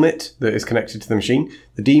wears a helmet that is connected to the machine.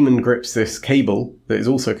 The demon grips this cable that is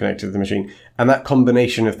also connected to the machine. And that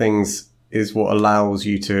combination of things is what allows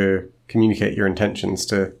you to communicate your intentions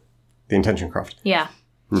to the intention craft. Yeah.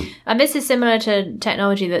 And this is similar to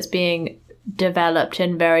technology that's being developed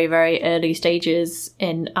in very, very early stages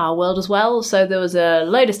in our world as well. So there was a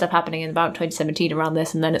load of stuff happening in about 2017 around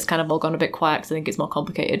this, and then it's kind of all gone a bit quiet because I think it's more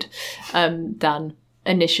complicated than...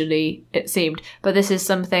 initially it seemed. But this is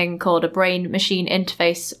something called a brain-machine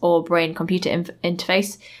interface or brain-computer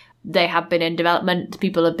interface. They have been in development.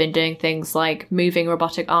 People have been doing things like moving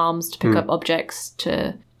robotic arms to pick up objects,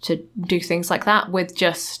 to do things like that with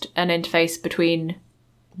just an interface between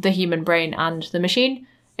the human brain and the machine.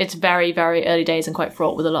 It's very, very early days and quite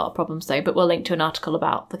fraught with a lot of problems though, but we'll link to an article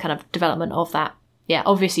about the kind of development of that. Yeah,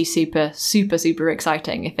 obviously super, super, super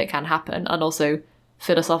exciting if it can happen, and also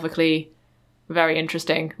philosophically very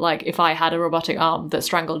interesting. Like, if I had a robotic arm that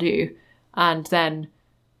strangled you and then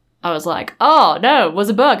I was like, oh no, it was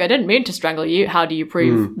a bug, I didn't mean to strangle you, how do you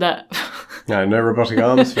prove that? No robotic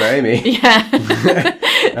arms for Amy. Yeah.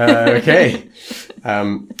 Okay.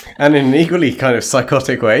 And in an equally kind of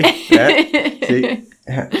psychotic way,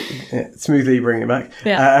 smoothly bring it back.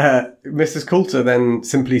 Mrs. Coulter then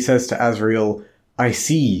simply says to Azriel, "I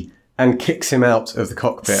see," and kicks him out of the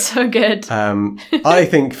cockpit. So good. I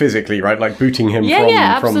think physically, right? Like booting him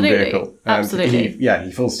from the vehicle. And absolutely.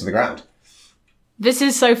 He falls to the ground. This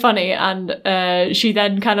is so funny, and she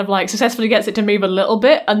then kind of like successfully gets it to move a little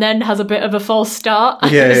bit and then has a bit of a false start.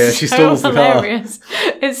 She stalls the car.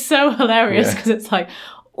 It's so hilarious because it's like,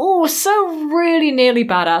 oh, so really nearly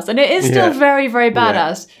badass. And it is still very, very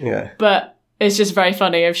badass. Yeah. But it's just very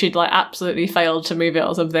funny if she'd like absolutely failed to move it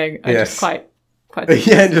or something. And just quite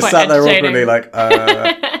just sat there awkwardly like,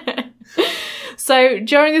 So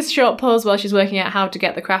during this short pause while she's working out how to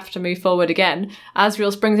get the craft to move forward again,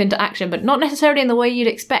 Azriel springs into action, but not necessarily in the way you'd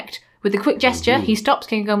expect. With a quick gesture, he stops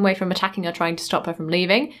King Gunway from attacking her, trying to stop her from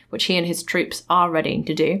leaving, which he and his troops are ready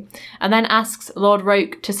to do, and then asks Lord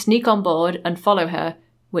Roke to sneak on board and follow her,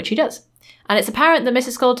 which he does. And it's apparent that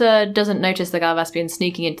Mrs. Coulter doesn't notice the Galvaspian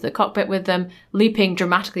sneaking into the cockpit with them, leaping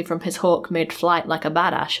dramatically from his hawk mid-flight like a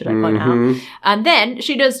badass, should I point out. And then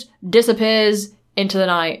she just disappears into the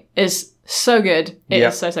night. Is so good. It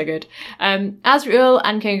is so good. Azriel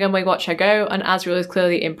and King Gunway watch her go, and Azriel is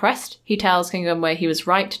clearly impressed. He tells King Gunway he was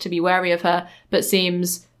right to be wary of her, but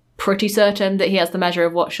seems pretty certain that he has the measure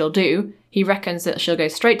of what she'll do. He reckons that she'll go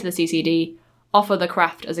straight to the CCD, offer the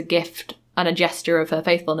craft as a gift and a gesture of her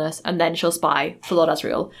faithfulness, and then she'll spy for Lord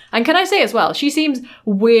Azriel. And can I say as well, she seems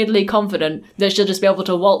weirdly confident that she'll just be able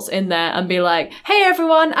to waltz in there and be like, hey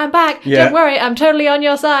everyone, I'm back, don't worry, I'm totally on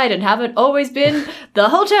your side and haven't always been the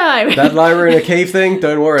whole time. That Lyra in a cave thing,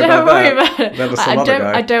 don't worry about that. That was some other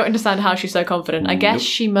guy. I don't understand how she's so confident. I guess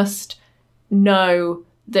she must know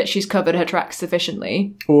that she's covered her tracks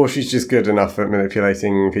sufficiently. Or she's just good enough at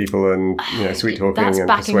manipulating people and, sweet talking and persuading.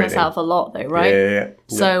 That's backing herself a lot though, right? Yeah.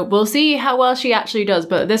 So we'll see how well she actually does,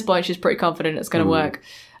 but at this point she's pretty confident it's going to work.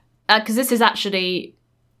 Because this is actually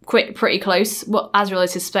pretty close. What Azriel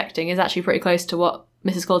is suspecting is actually pretty close to what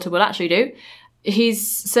Mrs. Coulter will actually do. He's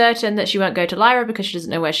certain that she won't go to Lyra because she doesn't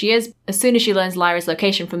know where she is. As soon as she learns Lyra's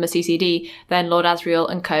location from the CCD, then Lord Asriel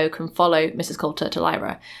and co can follow Mrs. Coulter to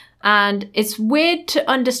Lyra. And it's weird to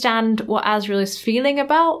understand what Asriel is feeling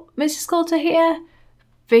about Mrs. Coulter here,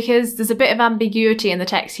 because there's a bit of ambiguity in the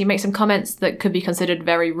text. He makes some comments that could be considered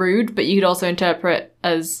very rude, but you could also interpret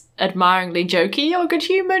as admiringly jokey or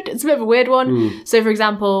good-humoured. It's a bit of a weird one. So, for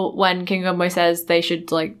example, when King Gunboy says they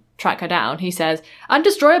should, like, track her down, he says, and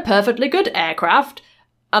destroy a perfectly good aircraft.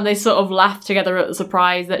 And they sort of laugh together at the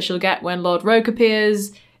surprise that she'll get when Lord Rogue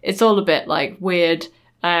appears. It's all a bit, like, weird.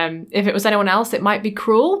 If it was anyone else, it might be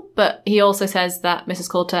cruel, but he also says that Mrs.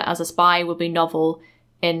 Coulter as a spy would be novel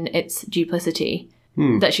in its duplicity,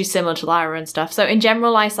 that she's similar to Lyra and stuff. So in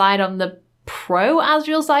general, I side on the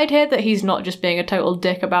pro-Asriel side here, that he's not just being a total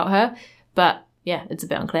dick about her, but yeah, it's a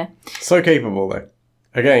bit unclear. So capable, though.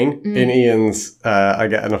 Again, in Ian's, I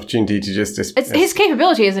get an opportunity to just... his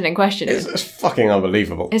capability isn't in question. It's fucking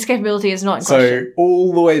unbelievable. His capability is not in question. So,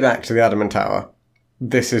 all the way back to the Adamant Tower,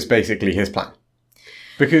 this is basically his plan.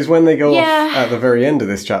 Because when they go off at the very end of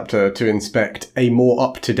this chapter to inspect a more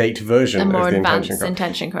up-to-date version of the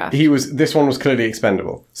intention craft, this one was clearly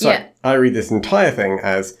expendable. So, I read this entire thing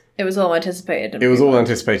as... It was all anticipated. It was all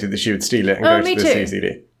anticipated that she would steal it and go to the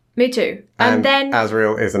CCD. Me too. And then...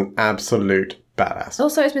 Asriel is an absolute... badass.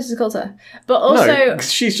 Also, it's Mrs. Coulter. But also... No,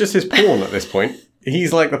 she's just his pawn at this point.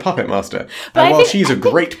 He's like the puppet master. And while she's a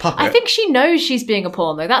great puppet... I think she knows she's being a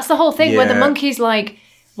pawn, though. That's the whole thing, where the monkey's like,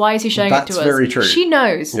 why is he showing it to us? That's very true. She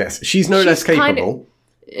knows. Yes, she's no less capable.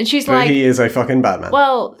 And she's but he is a fucking bad man.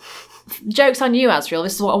 Well, joke's on you, Asriel.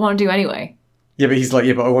 This is what I want to do anyway. Yeah, but he's like,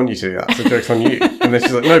 but I want you to do that, so joke's on you. And then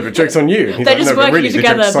she's like, no, but joke's on you. They're just working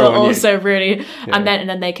together, but also really... Yeah. And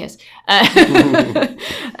then they kiss.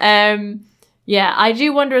 Yeah, I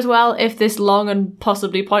do wonder as well if this long and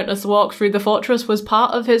possibly pointless walk through the fortress was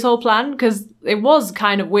part of his whole plan, because it was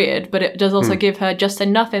kind of weird, but it does also give her just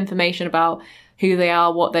enough information about who they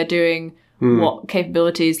are, what they're doing, what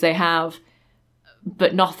capabilities they have,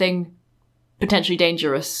 but nothing potentially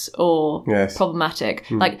dangerous or problematic.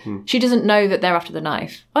 She doesn't know that they're after the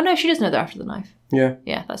knife. Oh no, she does know they're after the knife. Yeah.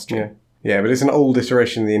 Yeah, that's true. Yeah, but it's an old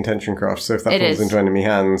iteration of the intention craft, so if that falls into enemy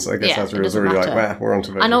hands, I guess Asriel's already like, we're on to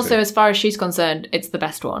version 2. And also, as far as she's concerned, it's the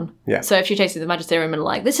best one. Yeah. So if she takes it to the Magisterium and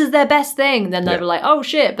like, this is their best thing, then they'll be like, oh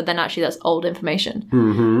shit, but then actually that's old information.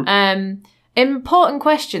 Important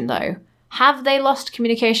question, though. Have they lost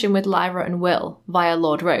communication with Lyra and Will via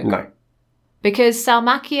Lord Rogue? No. Because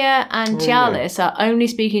Salmakia and Tialis are only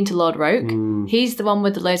speaking to Lord Rogue. He's the one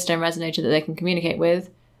with the lodestone resonator that they can communicate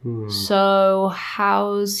with. So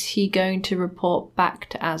how's he going to report back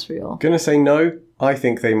to Asriel? Gonna say no. I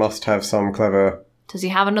think they must have some clever... Does he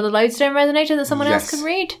have another lodestone resonator that someone else can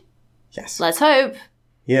read? Yes. Let's hope.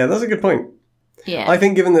 Yeah, that's a good point. Yeah. I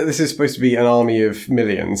think given that this is supposed to be an army of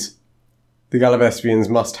millions, the Galavespians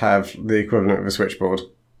must have the equivalent of a switchboard.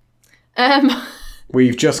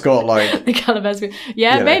 We've just got like... the Galavespians.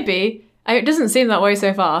 Yeah, maybe. It doesn't seem that way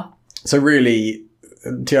so far. So really...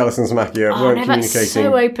 Tialis and Salmakia weren't communicating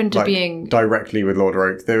so open to being directly with Lord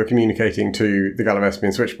Rogue. They were communicating to the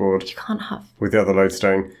Galavespian switchboard. You can't have with the other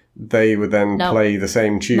lodestone. They would then play the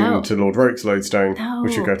same tune to Lord Rogue's lodestone,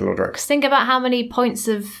 which would go to Lord Rogue. Because think about how many points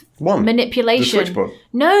of manipulation. The switchboard.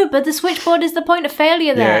 No, but the switchboard is the point of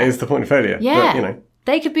failure there. Yeah, it is the point of failure. Yeah, but,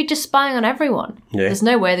 they could be just spying on everyone. Yeah. There's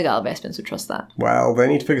no way the Galavespians would trust that. Well, they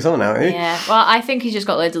need to figure something out. Eh? Yeah. Well, I think he's just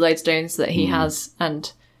got loads of lodestones that he has,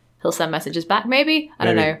 and he'll send messages back, maybe? I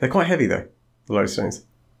don't know. They're quite heavy, though, the lodestones.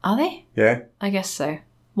 Are they? Yeah. I guess so.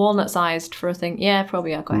 Walnut-sized for a thing. Yeah,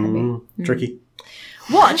 probably are quite heavy. Tricky.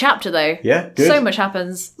 What a chapter, though. Yeah, good. So much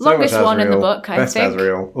happens. Longest one in the book, I think. Best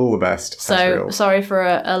Asriel. All the best. So, Asriel. sorry for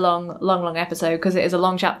a long episode, because it is a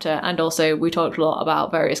long chapter, and also we talked a lot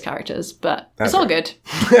about various characters, but it's all good.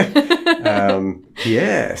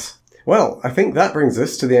 Yes. Well, I think that brings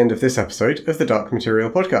us to the end of this episode of the Dark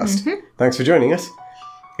Material Podcast. Thanks for joining us.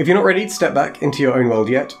 If you're not ready to step back into your own world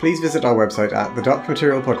yet, please visit our website at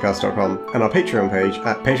thedarkmaterialpodcast.com and our Patreon page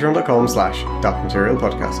at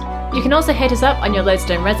patreon.com/darkmaterialpodcast. You can also hit us up on your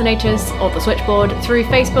lodestone resonators or the switchboard through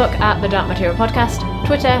Facebook at The Dark Material Podcast,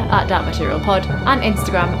 Twitter at Dark Material Pod, and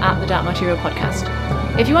Instagram at The Dark Material Podcast.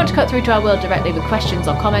 If you want to cut through to our world directly with questions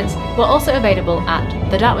or comments, we're also available at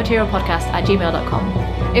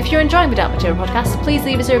thedarkmaterialpodcast@gmail.com. If you're enjoying the Dark Material Podcast, please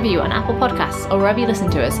leave us a review on Apple Podcasts or wherever you listen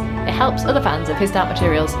to us. It helps other fans of his Dark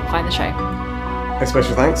Materials find the show. A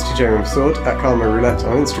special thanks to Jeremy Sword at Karma Roulette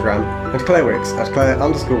on Instagram and Claire Wicks at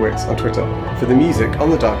Claire_Wicks on Twitter for the music on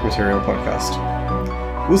the Dark Material Podcast.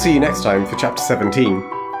 We'll see you next time for Chapter 17,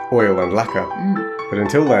 Oil and Lacquer. But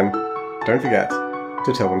until then, don't forget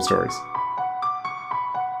to tell them stories.